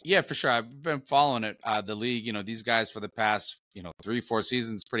guys. Yeah, for sure. I've been following it. The league, these guys for the past, 3-4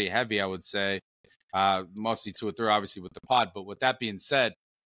 seasons, pretty heavy. I would say, mostly 2 or 3, obviously with the pod. But with that being said,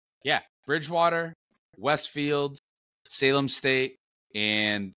 yeah, Bridgewater, Westfield, Salem State,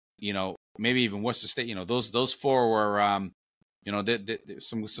 and maybe even Worcester State. Those 4 were.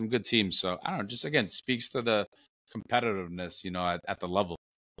 Some good teams. So I don't know. Just again, speaks to the competitiveness. At the level.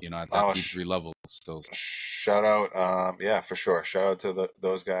 At that D3 level still. Shout out, for sure. Shout out to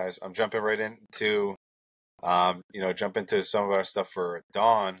those guys. I'm jumping right into, jump into some of our stuff for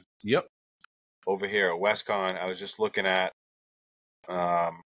Dawn. Yep. Over here at WestCon, I was just looking at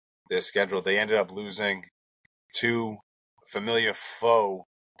their schedule. They ended up losing to familiar foe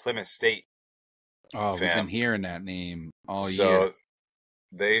Plymouth State. Oh, we've been hearing that name all year. So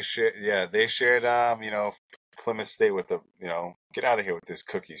they shared, Plymouth State with the, get out of here with these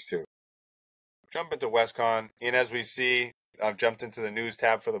cookies too. Jump into WestCon, and as we see, I've jumped into the news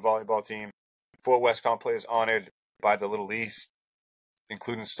tab for the volleyball team. 4 WestCon players honored by the Little East,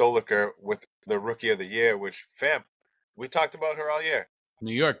 including Stoliker with the Rookie of the Year, which, fam, we talked about her all year.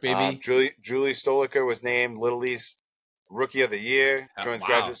 New York, baby. Julie Stoliker was named Little East Rookie of the Year. Joins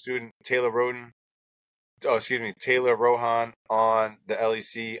graduate student Taylor Rohan on the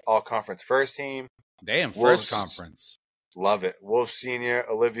LEC All-Conference First Team. Damn, first conference. Love it. Wolves Senior,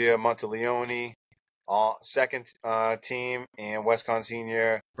 Olivia Monteleone, second team, and WestCon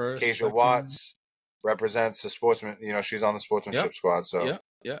Senior, Keisha Watts represents the sportsman. She's on the sportsmanship squad. So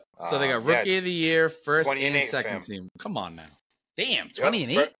yeah. So they got Rookie of the Year, first and second team. Come on now. Damn, 20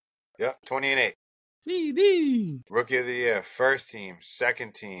 and 8? Yeah, 20 and 8. PD. Rookie of the Year, first team,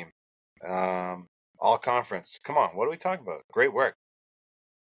 second team. All conference. Come on, what are we talking about? Great work.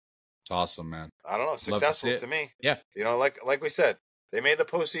 It's awesome, man. I don't know, successful to me. Yeah. Like we said, they made the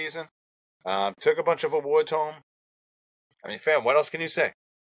postseason. Took a bunch of awards home. I mean, fam, what else can you say?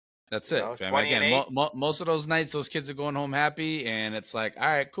 That's it, fam. Again, most of those nights, those kids are going home happy, and it's like, all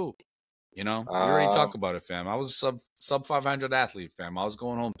right, cool. We already talked about it, fam. I was a sub 500 athlete, fam. I was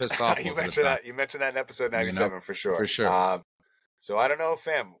going home pissed off. You mentioned that in episode 97 for sure. For sure. So I don't know,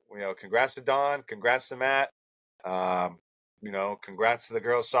 fam. Congrats to Don. Congrats to Matt. Congrats to the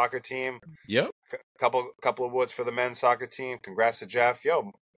girls' soccer team. Yep. Couple awards for the men's soccer team. Congrats to Jeff.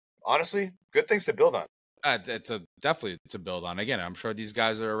 Honestly, good things to build on. It's definitely to build on. Again, I'm sure these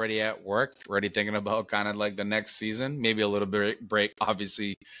guys are already at work, already thinking about kind of like the next season. Maybe a little bit break.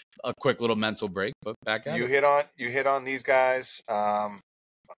 Obviously, a quick little mental break, but back at it. You hit on these guys.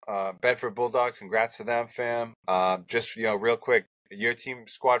 Bedford Bulldogs. Congrats to them, fam. Just real quick, your team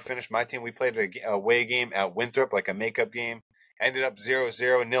squad finished. My team, we played a away game at Winthrop, like a makeup game. Ended up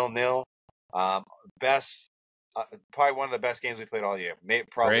 0-0, 0-0. Best, probably one of the best games we played all year.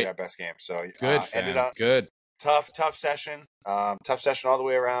 Probably Great. our best game. So Good, ended fam. up Good. tough session. Tough session all the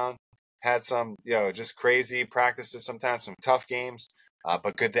way around. Had some, just crazy practices sometimes, some tough games,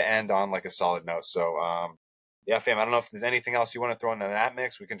 but good to end on like a solid note. So, yeah, fam, I don't know if there's anything else you want to throw into that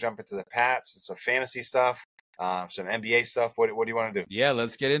mix. We can jump into the Pats, some fantasy stuff, some NBA stuff. What do you want to do? Yeah,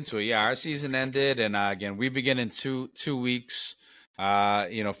 let's get into it. Yeah, our season ended, and again, we begin in two weeks.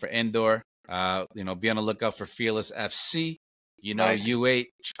 For indoor. Be on the lookout for Fearless FC. Nice. U8.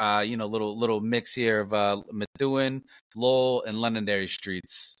 Little mix here of Methuen, Lowell, and Londonderry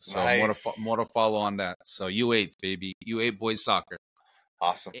streets. So nice. more to follow on that. So U8s, baby. U8 boys soccer.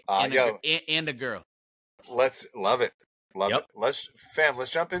 Awesome. And a girl. Let's love it. Love it. Let's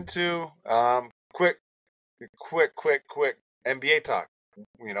jump into quick NBA talk.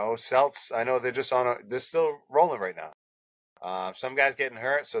 Celts, I know they're just they're still rolling right now. Some guys getting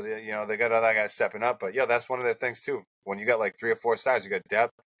hurt, so they got other guys stepping up. But that's one of the things too. When you got like 3 or 4 stars, you got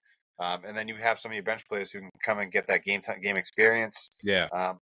depth, and then you have some of your bench players who can come and get that game experience.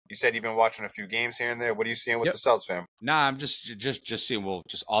 Yeah. You said you've been watching a few games here and there. What are you seeing with the Celtics, fam? Nah, I'm just seeing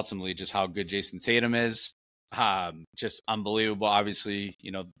just ultimately just how good Jason Tatum is. Just unbelievable. Obviously,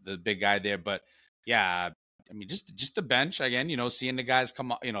 the big guy there, but yeah, I mean, just the bench again. Seeing the guys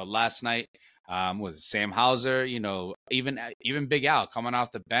come. Last night. Was it Sam Hauser, even Big Al coming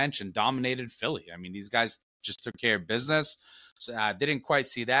off the bench and dominated Philly. I mean, these guys just took care of business. So I didn't quite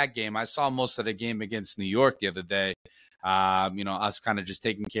see that game. I saw most of the game against New York the other day. Us kind of just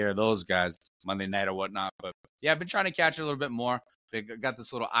taking care of those guys Monday night or whatnot. But yeah, I've been trying to catch it a little bit more. I got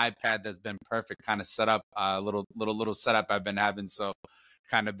this little iPad that's been perfect kind of set up, little setup I've been having. So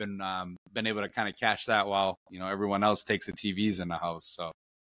kind of been able to kind of catch that while, everyone else takes the TVs in the house. So.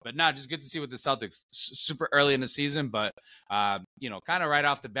 But just good to see with the Celtics super early in the season. But, kind of right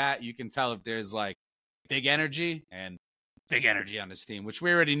off the bat, you can tell if there's like big energy on this team, which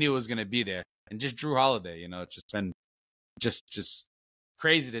we already knew was going to be there. And just Drew Holiday, it's just been just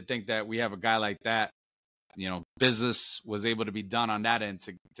crazy to think that we have a guy like that. Business was able to be done on that end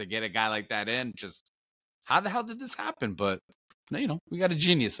to get a guy like that in. Just how the hell did this happen? But, we got a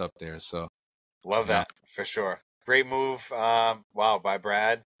genius up there. So love that for sure. Great move. Wow, by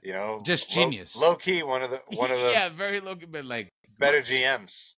Brad. Just genius. Low key, one of the yeah, very low key, but like better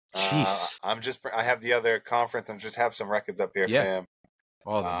GMs. Jeez. I have the other conference and just have some records up here, fam.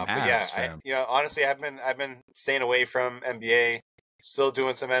 All the maps, fam. Honestly, I've been staying away from NBA. Still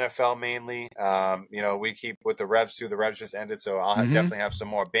doing some NFL mainly. We keep with the Revs too. The Revs just ended, so I'll definitely have some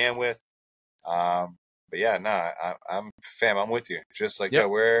more bandwidth. But yeah, I'm fam. I'm with you. Just like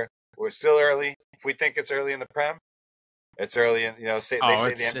we're still early. If we think it's early in the Prem, it's early. And they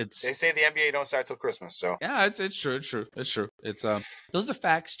say the NBA don't start till Christmas. So yeah, it's true. It's those are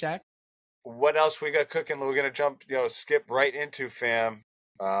facts, Jack. What else we got cooking? We're gonna jump, skip right into fam.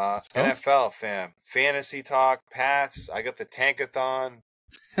 NFL fam, fantasy talk, Pats. I got the Tankathon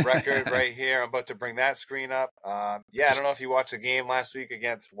record right here. I'm about to bring that screen up. I don't know if you watched the game last week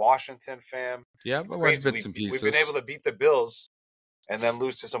against Washington, fam. Yeah, but watched bits and pieces. We've been able to beat the Bills and then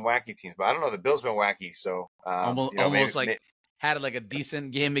lose to some wacky teams, but I don't know. The Bills been wacky, so had like a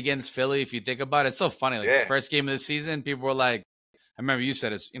decent game against Philly. If you think about it, it's so funny. Like the first game of the season, people were like, I remember you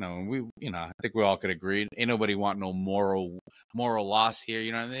said it's, I think we all could agree. Ain't nobody want no moral loss here.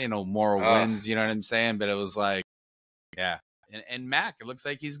 Ain't no moral wins. You know what I'm saying? But it was like, yeah. And Mac, it looks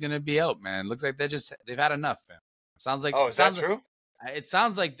like he's gonna be out, man. It looks like they've had enough. Man. Sounds like. Oh, is that true? It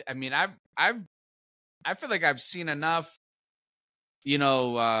sounds like. I mean, I feel like I've seen enough. And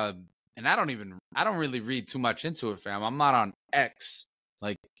I don't really read too much into it, fam. I'm not on X,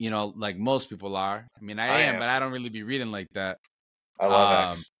 like most people are. I mean, I am, but I don't really be reading like that. I love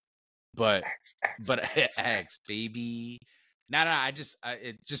X. But X, baby. No,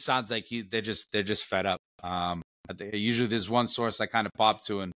 it just sounds like they're just fed up. I think usually there's one source I kind of pop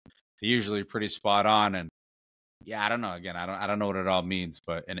to, and they're usually pretty spot on. And yeah, I don't know. Again, I don't know what it all means,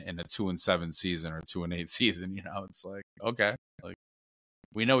 but in a 2-7 season or 2-8 season, it's like, okay, like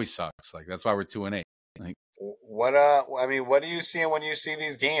we know he sucks. Like that's why we're 2-8. Like what? What are you seeing when you see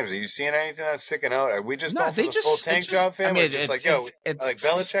these games? Are you seeing anything that's sticking out? Are we just going for the full tank job, fam? It's like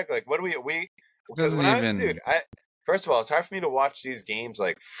Belichick. Like what do we? Because first of all, it's hard for me to watch these games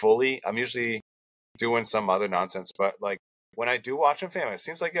like fully. I'm usually doing some other nonsense, but like when I do watch them, fam, it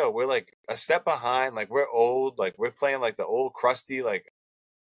seems like we're like a step behind. Like we're old. Like we're playing like the old crusty. Like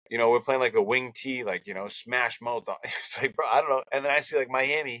we're playing like the wing T, like, smash mouth. It's like, bro, I don't know. And then I see like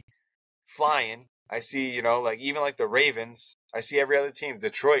Miami flying. I see, like even like the Ravens. I see every other team,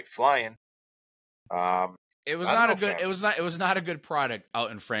 Detroit flying. It was not a good. It was not a good product out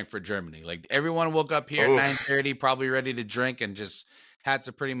in Frankfurt, Germany. Like everyone woke up here at 9:30, probably ready to drink, and just had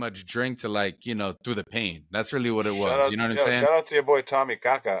to pretty much drink to through the pain. That's really what it was. You know what I'm saying? Shout out to your boy Tommy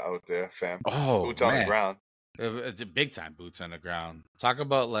Kaka out there, fam. Oh, boots on the ground. Big time boots on the ground. Talk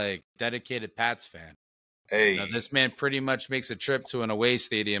about like dedicated Pats fan. Hey, this man pretty much makes a trip to an away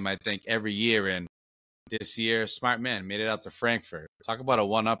stadium, I think, every year. And this year, smart man made it out to Frankfurt. Talk about a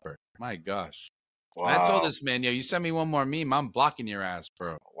one-upper. My gosh. Wow. I told this man, you send me one more meme, I'm blocking your ass,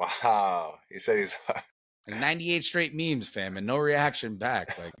 bro. Wow. He said he's like 98 straight memes, fam, and no reaction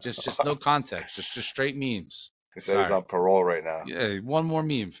back. Like just no context, just straight memes. He said he's on parole right now. Yeah, one more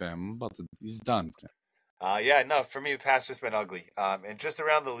meme, fam. He's done. Yeah, no, for me the Pats just been ugly. And just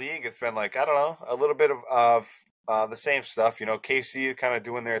around the league, it's been like, I don't know, a little bit of the same stuff. KC is kind of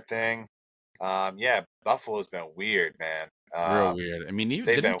doing their thing. Yeah, Buffalo's been weird, man. Real weird. I mean,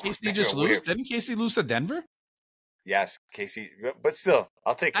 didn't KC just lose? Weird. Didn't KC lose to Denver? Yes, KC. But still,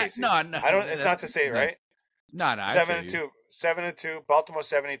 I'll take KC. No, I don't. It's not to say it, right? No. 7-2. 7-2. Baltimore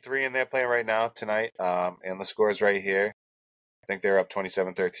 73, and they're playing right now tonight. And the score is right here. I think they're up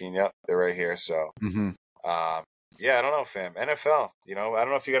 27-13. Yep, they're right here. So, yeah, I don't know, fam. NFL. I don't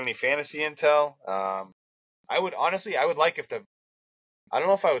know if you got any fantasy intel. I would like if the. I don't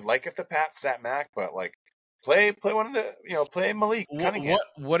know if I would like if the Pats sat Mac, but like. Play one of the, play Malik Cunningham.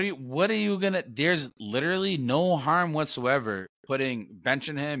 What are you gonna? There's literally no harm whatsoever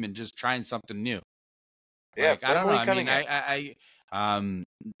benching him and just trying something new. Yeah, I don't know. I mean,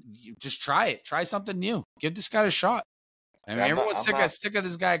 just try it. Try something new. Give this guy a shot. I mean, everyone's sick of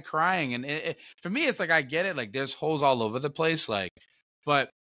this guy crying, and for me, it's like I get it. Like there's holes all over the place. Like, but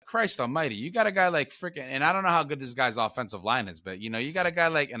Christ Almighty, you got a guy like freaking, and I don't know how good this guy's offensive line is, but you got a guy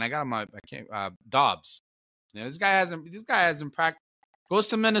like, and I got him. Dobbs. This guy hasn't practiced. Goes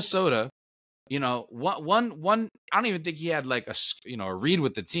to Minnesota. One. I don't even think he had like a read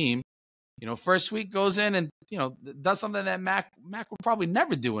with the team. First week goes in and does something that Mac would probably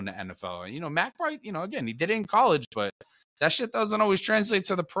never do in the NFL. Mac probably again he did it in college, but that shit doesn't always translate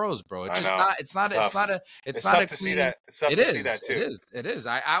to the pros, bro. It's tough to see that. It's tough to see that too. It is.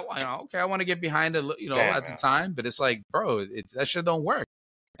 I want to get behind it. At the time, but it's like, bro, that shit don't work.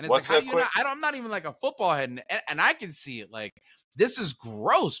 And it's I'm not even like a football head, and I can see it. Like, this is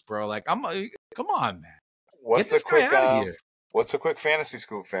gross, bro. Like, come on, man. What's the quick fantasy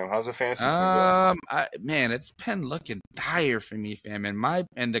scoop, fam? How's the fantasy team going? Man, it's been looking dire for me, fam.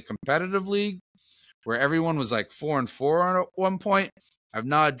 In the competitive league, where everyone was like 4-4 at one point, I've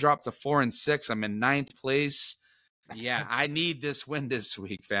now dropped to 4-6. I'm in 9th place. Yeah, I need this win this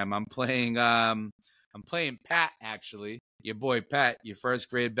week, fam. I'm playing Pat, actually. Your boy Pat, your first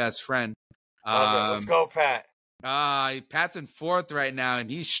grade best friend. Let's go, Pat. Pat's in 4th right now, and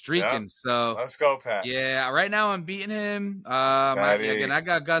he's streaking. Yep. So let's go, Pat. Yeah, right now I'm beating him. I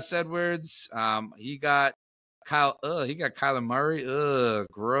got Gus Edwards. He got Kyle. He got Kyler Murray.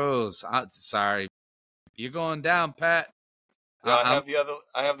 Gross. Sorry, you're going down, Pat. I have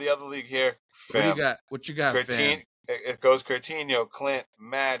the other league here. Fam. What you got? Fam? It goes Coutinho, Clint,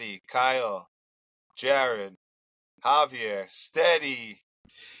 Maddie, Kyle, Jared, Javier, Steady,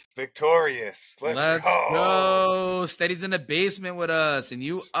 Victorious. Let's go. Steady's in the basement with us, and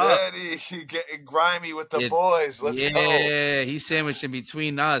you Steady, you getting grimy with the boys. Let's go. Yeah, he's sandwiched in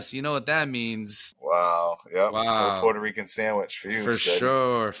between us. You know what that means. Wow. Yep. Wow. A Puerto Rican sandwich for you. For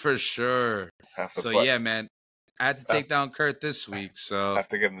sure. So yeah, man. I had to take down Kurt this week, so I have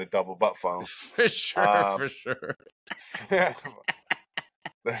to give him the double butt funnel. For sure.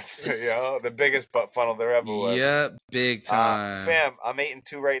 That's the biggest butt funnel there ever was. Yeah, big time. Fam, I'm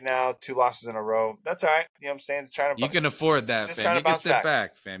 8-2 right now, 2 losses in a row. That's all right. You know what I'm saying? You can afford that, fam. You can sit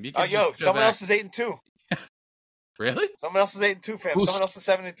back, fam. You can someone else is 8-2. Really? Someone else is 8-2, fam. Someone else is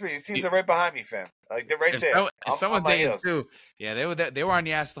 7-3. These teams are right behind me, fam. Like they're right there. If someone's 8-2, yeah, they were on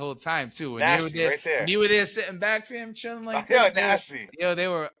the ass the whole time too. When nasty, right there. When you were there sitting back, fam, chilling like nasty. They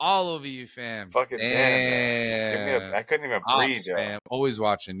were all over you, fam. Fucking damn. I couldn't even breathe, fam. Always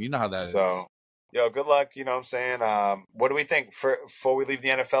watching. You know how that is. So, good luck. You know what I'm saying? What do we think before we leave the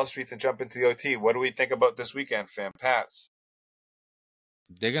NFL streets and jump into the OT? What do we think about this weekend, fam? Pats.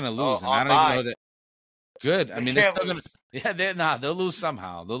 They're gonna lose, and I don't even know that. Good. I mean, they're still gonna. Yeah, they'll lose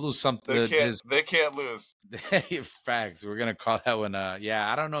somehow. They'll lose something. They can't lose. Facts. We're gonna call that one.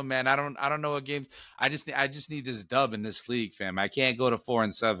 I don't know, man. I don't know what games. I just need this dub in this league, fam. I can't go to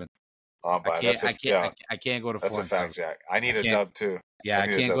 4-7. Oh, I can't go to 4-7. That's a fact, Jack. I need a dub too. Yeah, I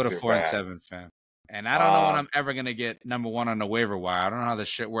Maybe can't it's go up to too 4-7, fam. And I don't know when I'm ever gonna get number one on the waiver wire. I don't know how this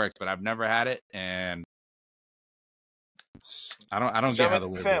shit works, but I've never had it, and I don't get how the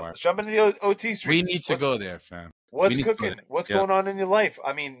waiver wire. Jump into the OT streets. We need to go there, fam. What's cooking? What's going on in your life?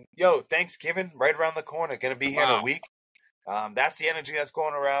 I mean, Thanksgiving right around the corner. Gonna be here in a week. That's the energy that's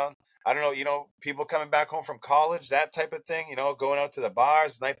going around. I don't know, people coming back home from college, that type of thing. Going out to the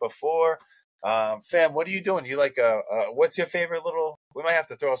bars the night before. Fam, what are you doing? You like what's your favorite little? We might have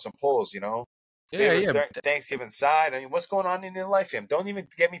to throw out some polls. Favorite Thanksgiving side. I mean, what's going on in your life, fam? Don't even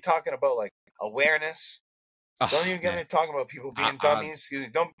get me talking about like awareness. Don't even get me talking about people being dummies.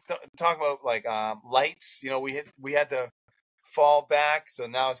 Don't talk about like lights. We had to fall back, so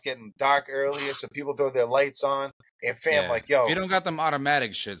now it's getting dark earlier, so people throw their lights on. And fam, if you don't got them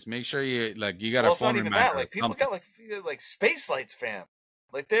automatic shits, make sure you got a phone reminder. It's not even that. Like people got like space lights, fam.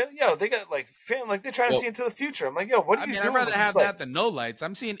 Like they got like fam, like they're trying to see into the future. I'm like, what are you doing? I'd rather have that than no lights.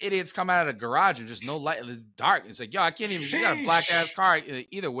 I'm seeing idiots come out of the garage and just no light. It's dark. It's like, I can't even. You got a black ass car.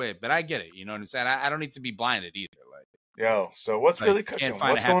 Either way, but I get it. You know what I'm saying? I don't need to be blinded either. So what's really cooking?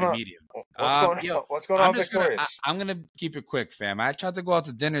 What's going on? What's going on, Victorious? I'm gonna keep it quick, fam. I tried to go out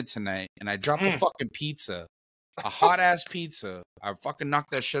to dinner tonight, and I dropped a fucking pizza, a hot ass pizza. I fucking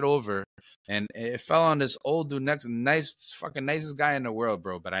knocked that shit over, and it fell on this old dude nicest guy in the world,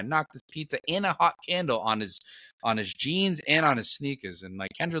 bro. But I knocked this pizza and a hot candle on his jeans and on his sneakers, and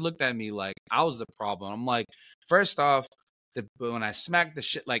like Kendra looked at me like I was the problem. I'm like, first off, when I smacked the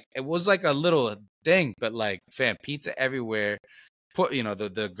shit, like it was like a little thing, but like, fam, pizza everywhere.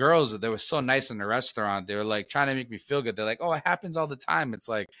 The girls, they were so nice in the restaurant. They were like trying to make me feel good. They're like, oh, it happens all the time. It's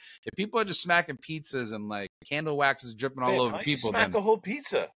like if people are just smacking pizzas and like candle wax is dripping all over people. Smack a whole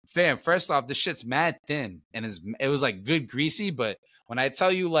pizza, fam. First off, this shit's mad thin and it was like good greasy. But when I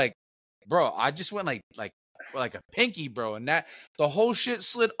tell you, like, bro, I just went like a pinky, bro, and that the whole shit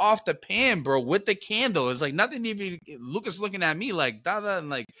slid off the pan, bro, with the candle. It's like nothing. Even Lucas looking at me like Dada, and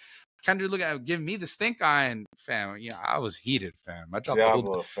like Kendra giving me the stink eye, and fam, I was heated, fam. I dropped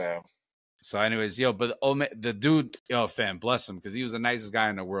Diablo, fam. So, anyways, but the dude, fam, bless him, because he was the nicest guy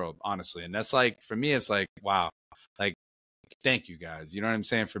in the world, honestly. And that's like, for me, it's like, wow, like, thank you guys. You know what I'm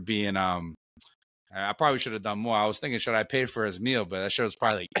saying, for being I probably should have done more. I was thinking, should I pay for his meal? But that shit was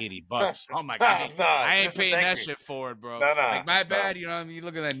probably like $80. Oh my god, I ain't paying that shit forward, bro. Like my bad. You know what I mean? You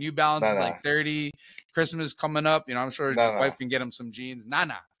look at that New Balance is like 30. Christmas coming up. I'm sure his wife can get him some jeans. Nah.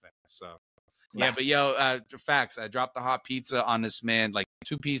 So yeah, but facts. I dropped the hot pizza on this man, like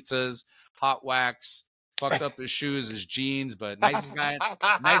 2 pizzas, hot wax. Fucked up his shoes, his jeans, but nicest guy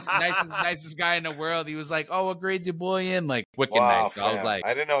in the world. He was like, "Oh, what grade's your boy in?" Like, wicked nice. So I was like,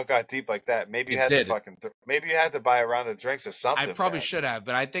 I didn't know it got deep like that. Maybe you had to maybe you had to buy a round of drinks or something. I probably should have,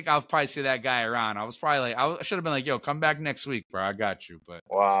 but I think I'll probably see that guy around. I was probably like, I should have been like, "Yo, come back next week, bro. I got you." But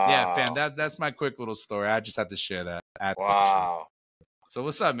yeah, fam, that's my quick little story. I just had to share that. So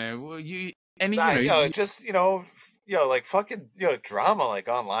what's up, man? Well, like fucking, drama like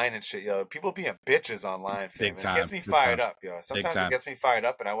online and shit, people being bitches online, fam. It gets me fired up, Sometimes it gets me fired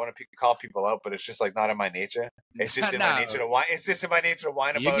up, and I want to call people out, but it's just like not in my nature. It's just in my nature to whine. It's just in my nature to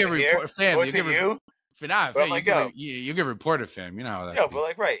whine about it here. Fam, you get reported, fam. You know how that. But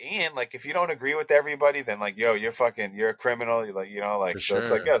like, right, and like, if you don't agree with everybody, then like, you're a criminal. You're like, For sure.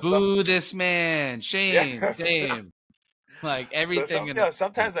 It's like, boo this man, shame. Like everything.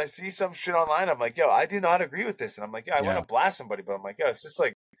 Sometimes I see some shit online. I'm like, I do not agree with this, and I'm like, I want to blast somebody, but I'm like, it's just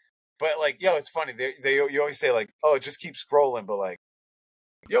like, but like, it's funny. You always say like, just keep scrolling, but like,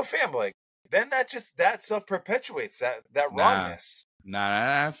 fam, like, then that stuff perpetuates that wrongness.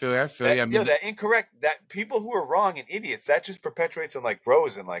 Nah, I feel you. I mean, that incorrect, that people who are wrong and idiots, that just perpetuates and like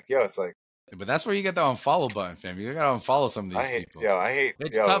grows, and like, it's like. But that's where you get the unfollow button, fam. You gotta unfollow some of these people. I hate.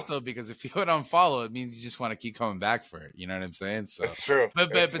 It's tough though, because if you would unfollow, it means you just want to keep coming back for it. You know what I'm saying? So it's true.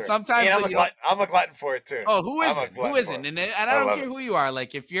 But sometimes I'm a glutton for it too. Oh, who isn't? Who isn't? And I don't care who you are.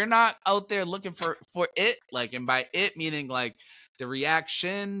 Like, if you're not out there looking for it, like, and by it meaning like the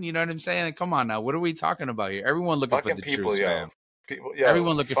reaction, you know what I'm saying? Like, come on now, what are we talking about here? Everyone looking for the juice, fam.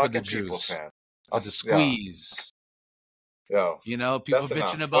 Everyone looking for the juice, for the squeeze. People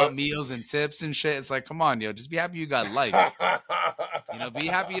bitching about meals and tips and shit. It's like, come on, just be happy you got life. Be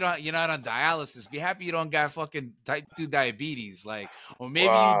happy you're not on dialysis. Be happy you don't got fucking type 2 diabetes. Like, or maybe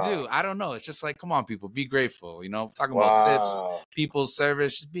you do. I don't know. It's just like, come on, people, be grateful. Talking about tips, people's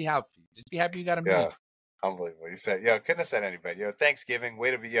service. Just be happy. Just be happy you got a meal. Unbelievable. You said, couldn't have said anybody. Thanksgiving,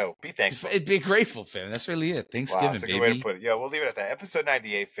 way to be thankful. Be grateful, fam. That's really it. Thanksgiving, that's a baby. good way to put it. We'll leave it at that. Episode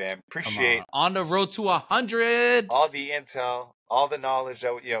 98, fam. Appreciate on the road to 100. All the intel, all the knowledge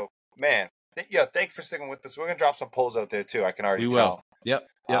that man. Thank you for sticking with us. We're gonna drop some polls out there too. I can already tell. Yep.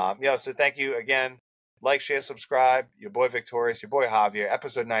 So thank you again. Like, share, subscribe. Your boy Victorious, your boy Javier,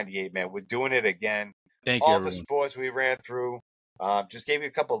 episode 98, man. We're doing it again. Thank you, All the everyone. sports we ran through. Just gave you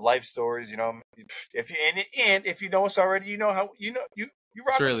a couple of life stories, you know. If you and if you know us already, you know how you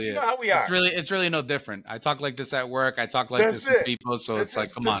rock with us, you know how we are. It's really no different. I talk like this at work. I talk like this with people, so it's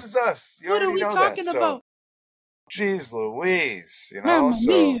like, come on. This is us. You what are we talking about? Jeez Louise, you know.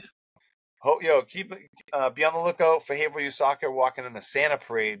 So, keep be on the lookout for Haverhill Youth Soccer walking in the Santa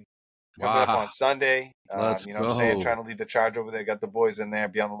Parade coming up on Sunday. Let's you go. know what I'm saying? Trying to lead the charge over there. Got the boys in there.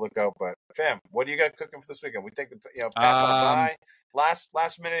 Be on the lookout. But fam, what do you got cooking for this weekend? We think Pat's on by. Last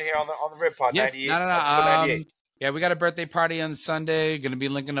minute here on the Rip Pod 98. Episode 98. Yeah, we got a birthday party on Sunday. Going to be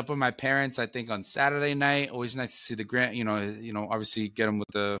linking up with my parents, I think, on Saturday night. Always nice to see the obviously get him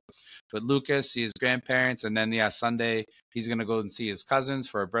with Lucas, see his grandparents, and then Sunday he's going to go and see his cousins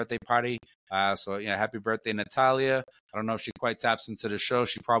for a birthday party. Happy birthday, Natalia. I don't know if she quite taps into the show.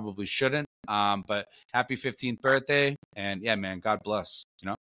 She probably shouldn't. But happy 15th birthday, and yeah, man, God bless. You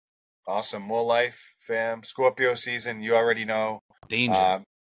know. Awesome, more life, fam. Scorpio season, you already know. Danger.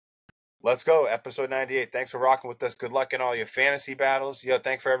 Let's go. Episode 98. Thanks for rocking with us. Good luck in all your fantasy battles.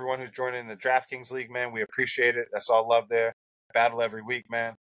 Thanks for everyone who's joining the DraftKings League, man. We appreciate it. That's all love there. Battle every week,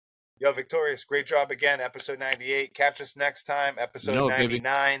 man. Victorious, great job again. Episode 98. Catch us next time. Episode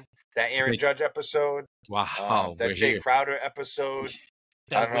 99. Baby. That Aaron Judge episode. Wow. That Jay Crowder episode.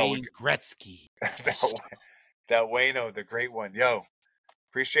 That Wayne Gretzky. that Wayno, the great one.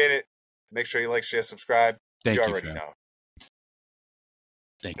 Appreciate it. Make sure you like, share, subscribe. Thank you already know.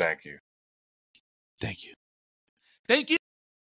 Thank you. Thank you. Thank you. Thank you.